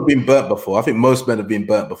 People have been burnt before. I think most men have been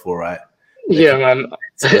burnt before, right? Yeah, man.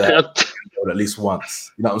 At least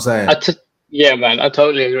once. You know what I'm saying? Yeah, man, I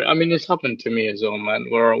totally agree. I mean, it's happened to me as well, man,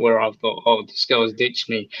 where I've thought, "Oh, this girl's ditched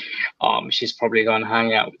me. She's probably gonna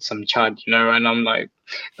hang out with some chad, you know," and I'm like,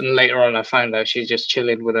 and later on I found out she's just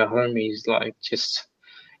chilling with her homies, like just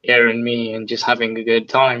airing me and just having a good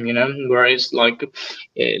time, you know. Whereas like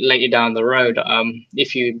later down the road,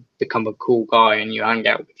 if you become a cool guy and you hang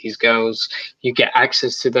out with these girls, you get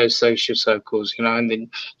access to those social circles, you know, and then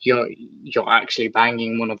you're actually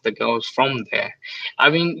banging one of the girls from there. I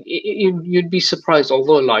mean, you'd be surprised,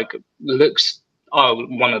 although like looks are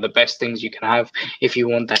one of the best things you can have if you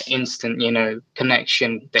want that instant, you know,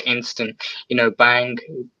 connection, the instant, you know, bang,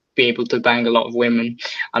 be able to bang a lot of women.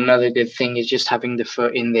 Another good thing is just having the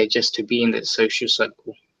foot in there just to be in that social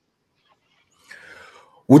circle.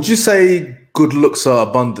 Would you say good looks are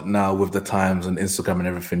abundant now with the times and Instagram and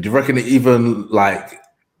everything? Do you reckon even like,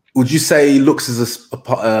 would you say looks is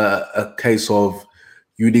a case of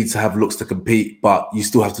you need to have looks to compete, but you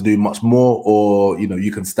still have to do much more, or, you know,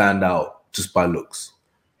 you can stand out just by looks?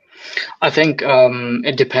 I think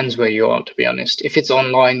it depends where you are, to be honest. If it's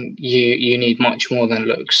online, you need much more than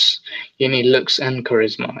looks. You need looks and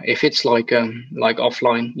charisma. If it's like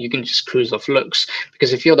offline, you can just cruise off looks,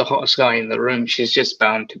 because if you're the hottest guy in the room, she's just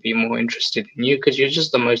bound to be more interested in you because you're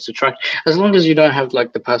just the most attractive. As long as you don't have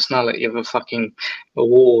like the personality of a fucking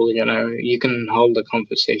wall, you know, you can hold a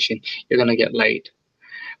conversation. You're gonna get laid.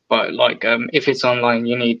 But like if it's online,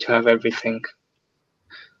 you need to have everything.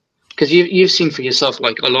 Because you've seen for yourself,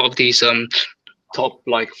 like a lot of these top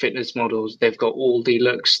like fitness models, they've got all the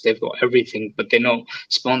looks, they've got everything, but they're not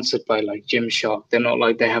sponsored by like Gymshark. They're not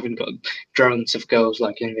like, they haven't got drones of girls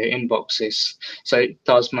like in their inboxes. So it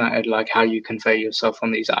does matter like how you convey yourself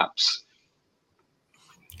on these apps.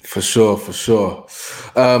 For sure, for sure.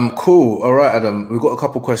 Cool. All right, Adam. We've got a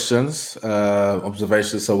couple questions,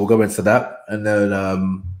 observations, so we'll go into that, and then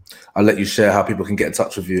I'll let you share how people can get in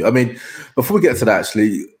touch with you. I mean, before we get to that,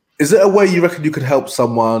 actually, is there a way you reckon you could help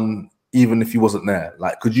someone even if you wasn't there?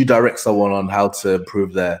 Like, could you direct someone on how to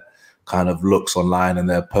improve their kind of looks online and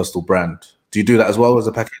their personal brand? Do you do that as well as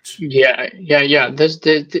a package? Yeah.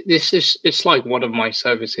 It's like one of my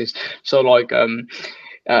services. So like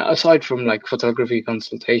aside from like photography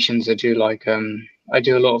consultations, I do a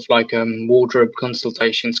lot of like wardrobe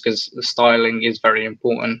consultations, because the styling is very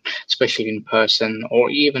important, especially in person, or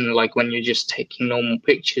even like when you're just taking normal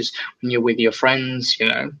pictures when you're with your friends. You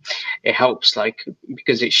know, it helps like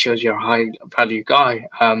because it shows you're a high value guy.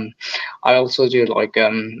 I also do like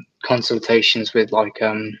consultations with like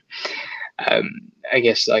I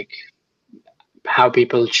guess like how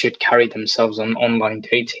people should carry themselves on online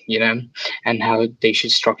dating, you know, and how they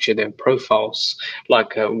should structure their profiles,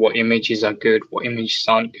 like what images are good, what images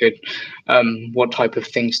aren't good, what type of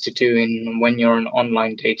things to do in when you're on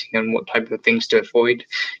online dating, and what type of things to avoid.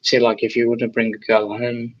 Say, like if you want to bring a girl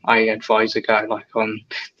home, I advise a guy like on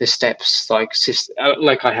the steps, like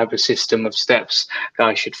I have a system of steps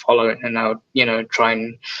guy should follow, and I would, you know, try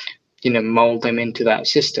and, you know, mold them into that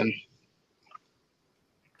system.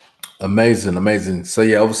 Amazing, amazing. So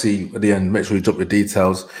yeah, obviously at the end, make sure you drop your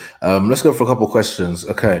details. Let's go for a couple of questions.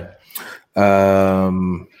 Okay.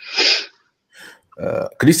 Can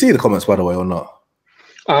you see the comments, by the way, or not?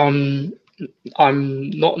 I'm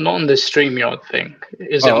not on the StreamYard thing.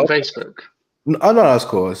 Is it on Oh, Facebook? no, that's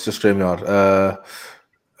cool. It's just StreamYard.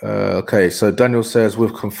 Okay, so Daniel says,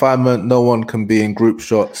 with confinement, no one can be in group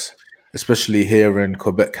shots, especially here in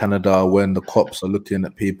Quebec, Canada, when the cops are looking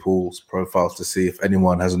at people's profiles to see if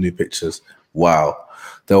anyone has new pictures. Wow.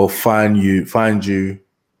 They'll find you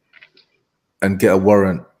and get a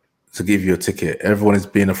warrant to give you a ticket. Everyone is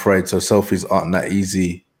being afraid, so selfies aren't that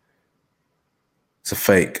easy to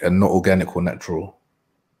fake and not organic or natural.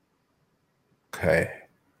 Okay.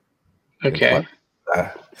 Okay.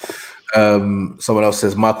 Someone else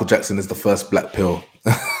says Michael Jackson is the first black pill.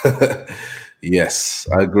 Yes,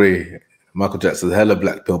 I agree. Michael Jackson's hella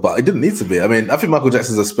black pill, but it didn't need to be. I mean, I think Michael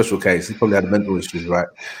Jackson's a special case. He probably had mental issues, right?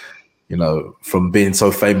 You know, from being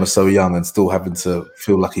so famous so young and still having to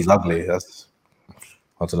feel like he's ugly. That's,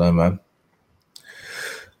 I don't know, man.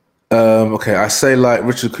 Okay, I say like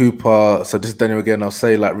Richard Cooper. So this is Daniel again. I'll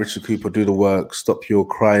say like Richard Cooper, do the work, stop your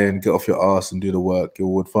crying, get off your ass and do the work. It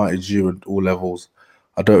will advantage you at all levels.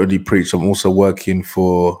 I don't really preach. I'm also working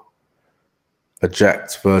for a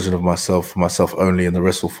jacked version of myself, for myself only, and the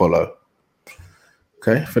rest will follow.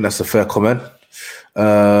 Okay, I think that's a fair comment.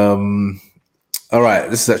 All right,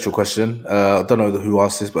 this is the actual question. I don't know who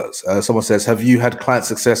asked this, but someone says, have you had client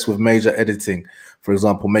success with major editing? For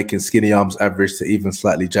example, making skinny arms average to even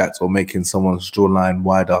slightly jacked, or making someone's jawline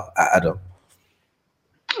wider at Adam?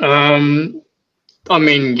 I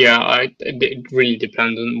mean, yeah, it really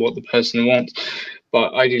depends on what the person wants.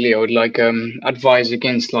 But ideally, I would like advise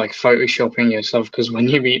against like photoshopping yourself, because when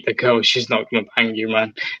you meet the girl, she's not gonna bang you,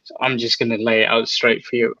 man. So I'm just gonna lay it out straight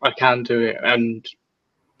for you. I can do it, and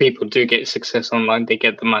people do get success online. They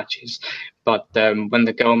get the matches, but when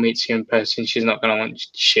the girl meets you in person, she's not gonna want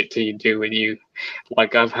shit to do with you.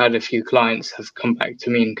 Like I've had a few clients have come back to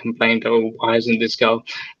me and complained, "Oh, why isn't this girl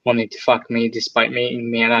wanting to fuck me despite meeting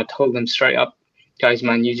me?" And I told them straight up, guys,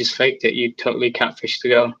 man, you just faked it. You totally catfished the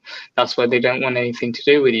girl. That's why they don't want anything to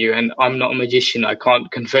do with you. And I'm not a magician. I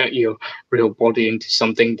can't convert your real body into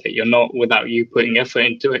something that you're not without you putting effort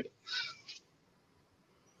into it.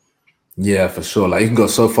 Yeah, for sure. Like you can go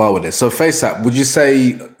so far with it. So FaceApp, would you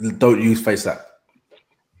say don't use FaceApp?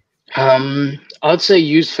 I'd say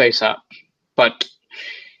use FaceApp, but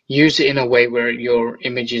use it in a way where your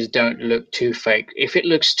images don't look too fake. If it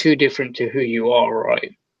looks too different to who you are,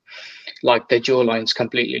 right? like the jawline's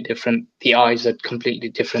completely different, the eyes are completely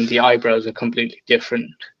different, the eyebrows are completely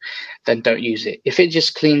different, then don't use it. If it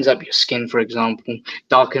just cleans up your skin, for example,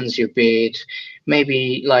 darkens your beard,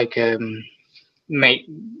 maybe like make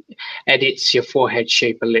edits your forehead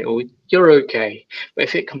shape a little, you're okay. But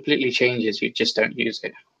if it completely changes, you just don't use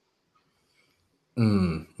it.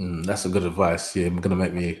 That's a good advice. Yeah, I'm gonna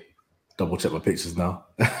make me double check my pictures now.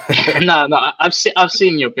 No, I've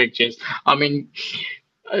seen your pictures. I mean,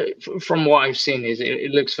 from what I've seen, is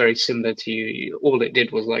it looks very similar to you. All it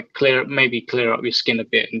did was like clear up your skin a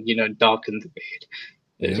bit and darken the beard.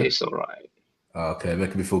 It's all right. Okay,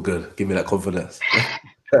 making me feel good. Give me that confidence.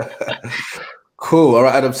 Cool. All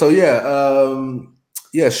right, Adam. So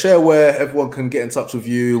share where everyone can get in touch with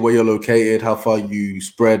you, where you're located, how far you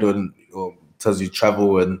spread, or tells you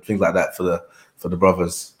travel and things like that for the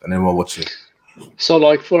brothers and anyone watching. So,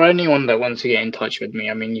 like, for anyone that wants to get in touch with me,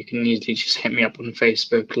 I mean, you can easily just hit me up on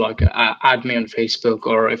Facebook, like add me on Facebook,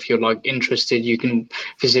 or if you're like interested, you can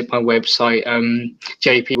visit my website.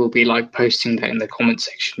 JP will be like posting that in the comment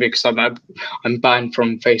section because I'm banned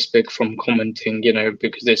from Facebook from commenting,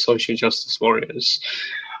 because they're social justice warriors.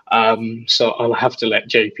 So I'll have to let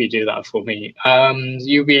JP do that for me.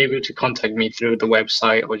 You'll be able to contact me through the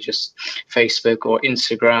website or just Facebook or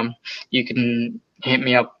Instagram. You can hit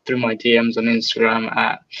me up through my DMs on Instagram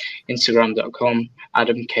at instagram.com,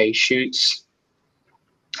 Adam K Shoots.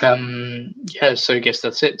 So I guess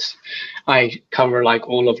that's it. I cover like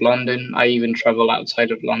all of London. I even travel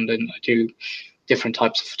outside of London. I do different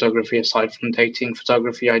types of photography aside from dating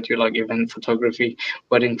photography. I do like event photography,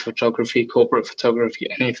 wedding photography, corporate photography,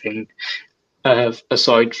 anything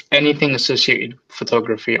aside, anything associated with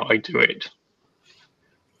photography, I do it.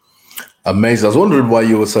 Amazing. I was wondering why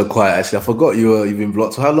you were so quiet. Actually, I forgot you've been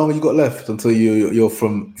blocked. So how long have you got left until you're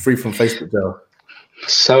free from Facebook jail?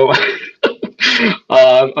 So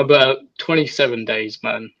about 27 days,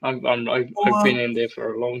 man. I've been in there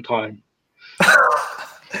for a long time.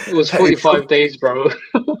 It was 45 days, bro.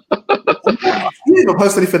 You didn't even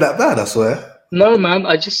post anything that bad, I swear. No, man.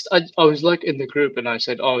 I was like in the group and I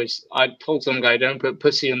said, I told some guy, don't put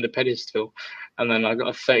pussy on the pedestal. And then I got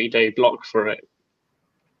a 30-day block for it.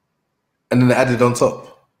 And then they added on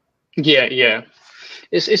top. Yeah.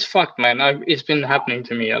 It's fucked, man. It's been happening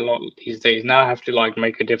to me a lot these days. Now I have to like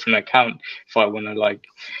make a different account if I want to like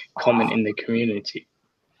comment in the community.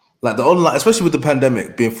 Like the online, especially with the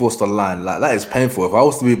pandemic being forced online, like that is painful. If I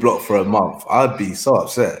was to be blocked for a month, I'd be so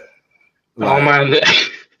upset. Like, oh man.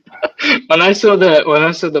 When I saw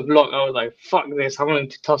the block, I was like, fuck this. I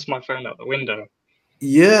wanted to toss my phone out the window.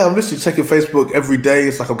 Yeah, I'm literally checking Facebook every day.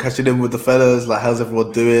 It's like I'm catching in with the fellas. Like, how's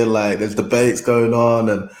everyone doing? Like, there's debates going on.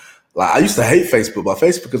 And like, I used to hate Facebook, but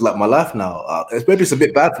Facebook is like my life now. Maybe it's a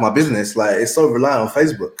bit bad for my business. Like, it's so reliant on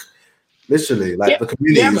Facebook. Literally, like the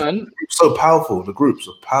community is so powerful. The groups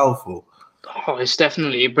are powerful. Oh,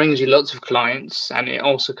 it brings you lots of clients and it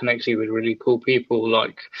also connects you with really cool people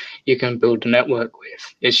like you can build a network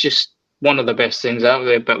with. It's just one of the best things out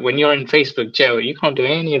there. But when you're in Facebook jail, you can't do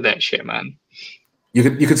any of that shit, man. You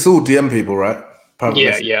could still DM people, right?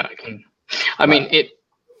 Yeah, I can.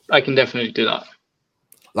 I can definitely do that.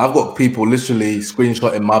 I've got people literally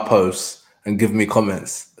screenshotting my posts and giving me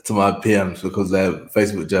comments to my PMs because they're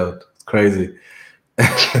Facebook jailed. It's crazy.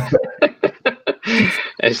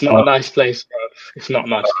 It's not a nice place, bro. It's not a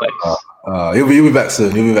nice place. You'll be back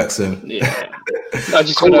soon. Yeah.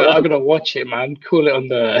 I'm gonna watch it, man. Call it on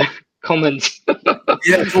the comments.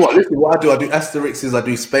 Yeah, what I do asterisks, I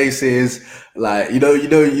do spaces, like you know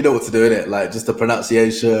what to do in it, like just the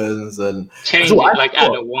pronunciations and change it, like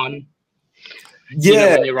add a one.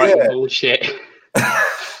 Yeah, when you're writing bullshit.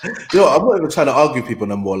 I'm not even trying to argue with people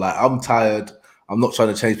no more. Like I'm tired. I'm not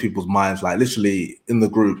trying to change people's minds. Like literally in the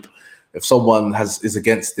group, if someone is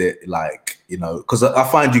against it, like because I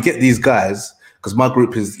find you get these guys. Because my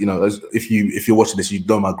group is, if you're watching this, you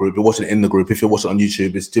know my group. You're watching it in the group. If you're watching it on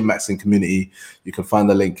YouTube, it's Gymmaxxing Community. You can find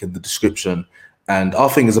the link in the description. And our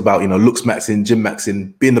thing is about, Looksmaxxing,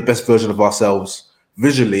 Gymmaxxing, being the best version of ourselves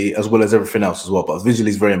visually as well as everything else as well. But visually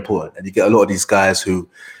is very important. And you get a lot of these guys who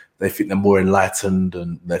they think they're more enlightened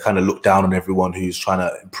and they kind of look down on everyone who's trying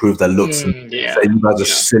to improve their looks and say you guys are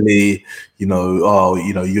silly.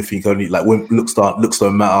 You think only like when looks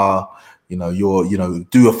don't matter. Do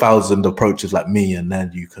 1,000 approaches like me, and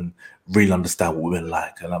then you can really understand what women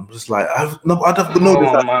like. And I'm just like, I'd have no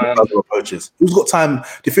 1,000 approaches. Who's got time? Do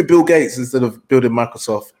you think Bill Gates, instead of building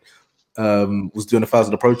Microsoft, was doing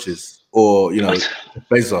 1,000 approaches? Or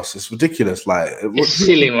Bezos? It's ridiculous. Like it's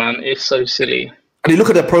silly, man. It's so silly. And you look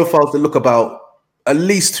at their profiles; they look about at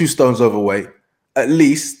least 2 stones overweight, at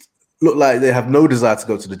least. look like they have no desire to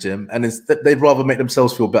go to the gym, and instead they'd rather make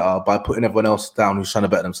themselves feel better by putting everyone else down who's trying to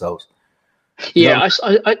better themselves. You know?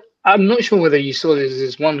 Yeah, I'm not sure whether you saw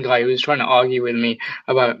this one guy who was trying to argue with me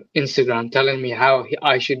about Instagram, telling me how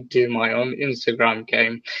I should do my own Instagram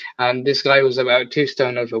game. And this guy was about 2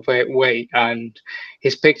 stone overweight, and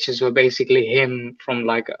his pictures were basically him from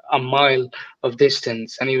like a mile of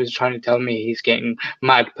distance. And he was trying to tell me he's getting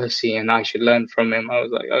mad pussy and I should learn from him. I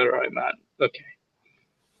was like, all right, man, okay.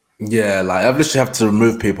 Yeah, like I've literally have to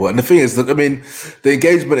remove people, and the thing is that I mean, the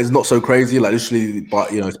engagement is not so crazy, like literally,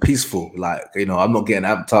 but it's peaceful. Like I'm not getting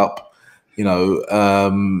amped up,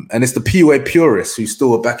 and it's the PUA purists who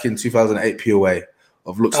still are back in 2008 PUA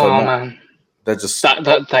of looks Oh like man, they're just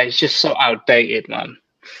that is just so outdated, man.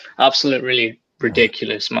 Absolutely really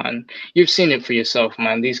ridiculous, man. You've seen it for yourself,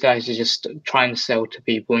 man. These guys are just trying to sell to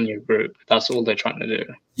people in your group. That's all they're trying to do.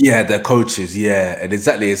 Yeah, they're coaches. Yeah, and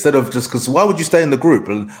exactly. Instead of just because why would you stay in the group?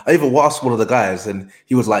 And I even asked one of the guys, and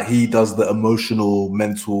he was like, he does the emotional,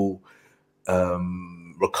 mental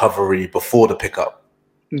recovery before the pickup.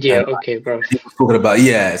 Yeah, okay, bro. He was talking about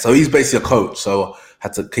so he's basically a coach. So I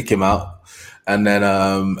had to kick him out. And then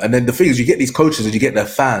the thing is, you get these coaches and you get their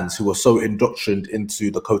fans who are so indoctrined into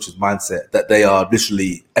the coach's mindset that they are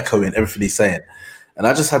literally echoing everything he's saying. And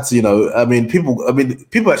I just had to,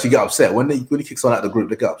 people actually get upset when he kicks on out the group.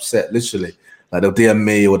 They get upset, literally. Like they'll DM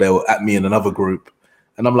me or they'll at me in another group,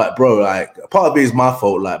 and I'm like, bro, like part of it is my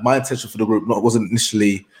fault. Like my intention for the group wasn't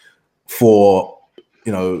initially for,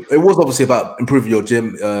 it was obviously about improving your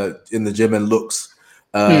gym in the gym and looks.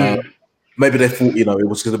 Maybe they thought, it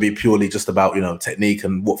was going to be purely just about, technique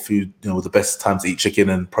and what food, the best time to eat chicken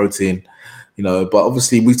and protein, but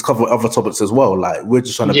obviously we cover other topics as well. Like we're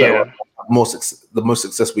just trying to better the most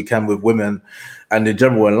success we can with women and in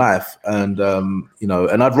general in life. And,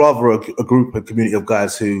 and I'd rather a group, a community of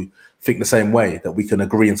guys who think the same way, that we can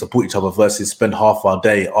agree and support each other versus spend half our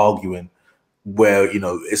day arguing where,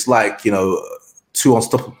 it's like, two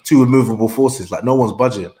immovable forces, like no one's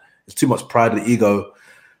budging. It's too much pride and ego.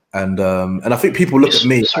 And I think people look at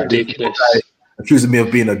me it's ridiculous, accusing me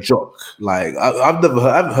of being a jock. Like I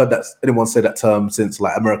haven't heard that anyone say that term since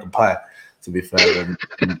like American Pie. To be fair, and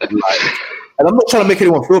I'm not trying to make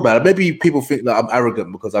anyone feel bad. Maybe people think that I'm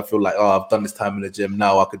arrogant because I feel like, I've done this time in the gym,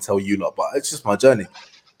 now I can tell you lot. But it's just my journey.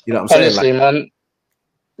 You know what I'm honestly, saying? man.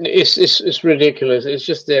 It's ridiculous. It's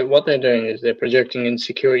just that what they're doing is they're projecting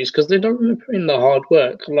insecurities because they don't really put in the hard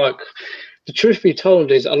work. Like, the truth be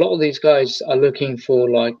told is a lot of these guys are looking for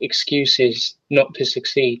like excuses not to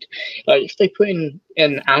succeed. Like if they put in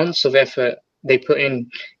an ounce of effort, they put in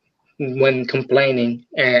when complaining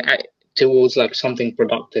towards like something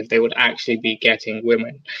productive, they would actually be getting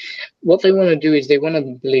women. What they want to do is they want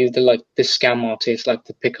to believe the scam artists, like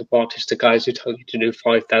the pickup artists, the guys who tell you to do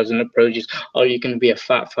 5,000 approaches. Oh, you can be a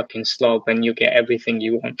fat fucking slob and you get everything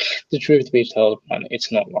you want. The truth be told, man,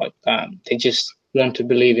 it's not like that. They just want to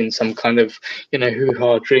believe in some kind of,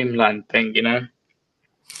 hoo-ha dreamland thing,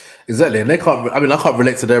 Exactly, and they can't. I mean, I can't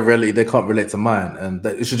relate to their reality. They can't relate to mine, and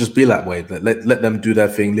it should just be that way. Let them do their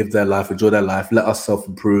thing, live their life, enjoy their life. Let us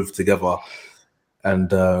self-improve together, and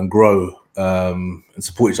grow and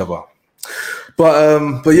support each other.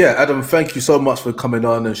 But yeah, Adam, thank you so much for coming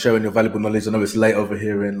on and sharing your valuable knowledge. I know it's late over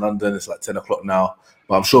here in London; it's like 10 o'clock now,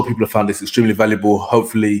 but I'm sure people have found this extremely valuable.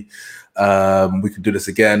 Hopefully, we can do this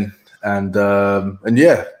again. And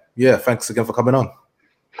yeah, thanks again for coming on.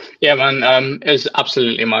 Yeah, man, it's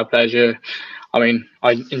absolutely my pleasure. I mean,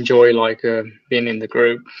 I enjoy being in the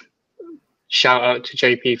group. Shout out to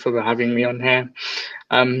JP for having me on here.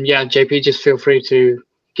 Yeah, JP, just feel free to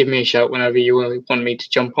give me a shout whenever you want me to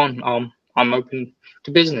jump on. I'm open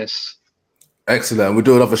to business. Excellent. We'll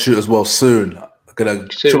do another shoot as well soon. I'm gonna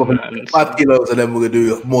 5 kilos and then we're gonna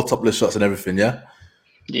do more topless shots and everything, yeah?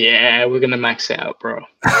 Yeah, we're gonna max it out, bro.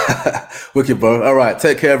 Wicked, bro. All right.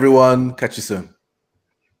 Take care, everyone. Catch you soon.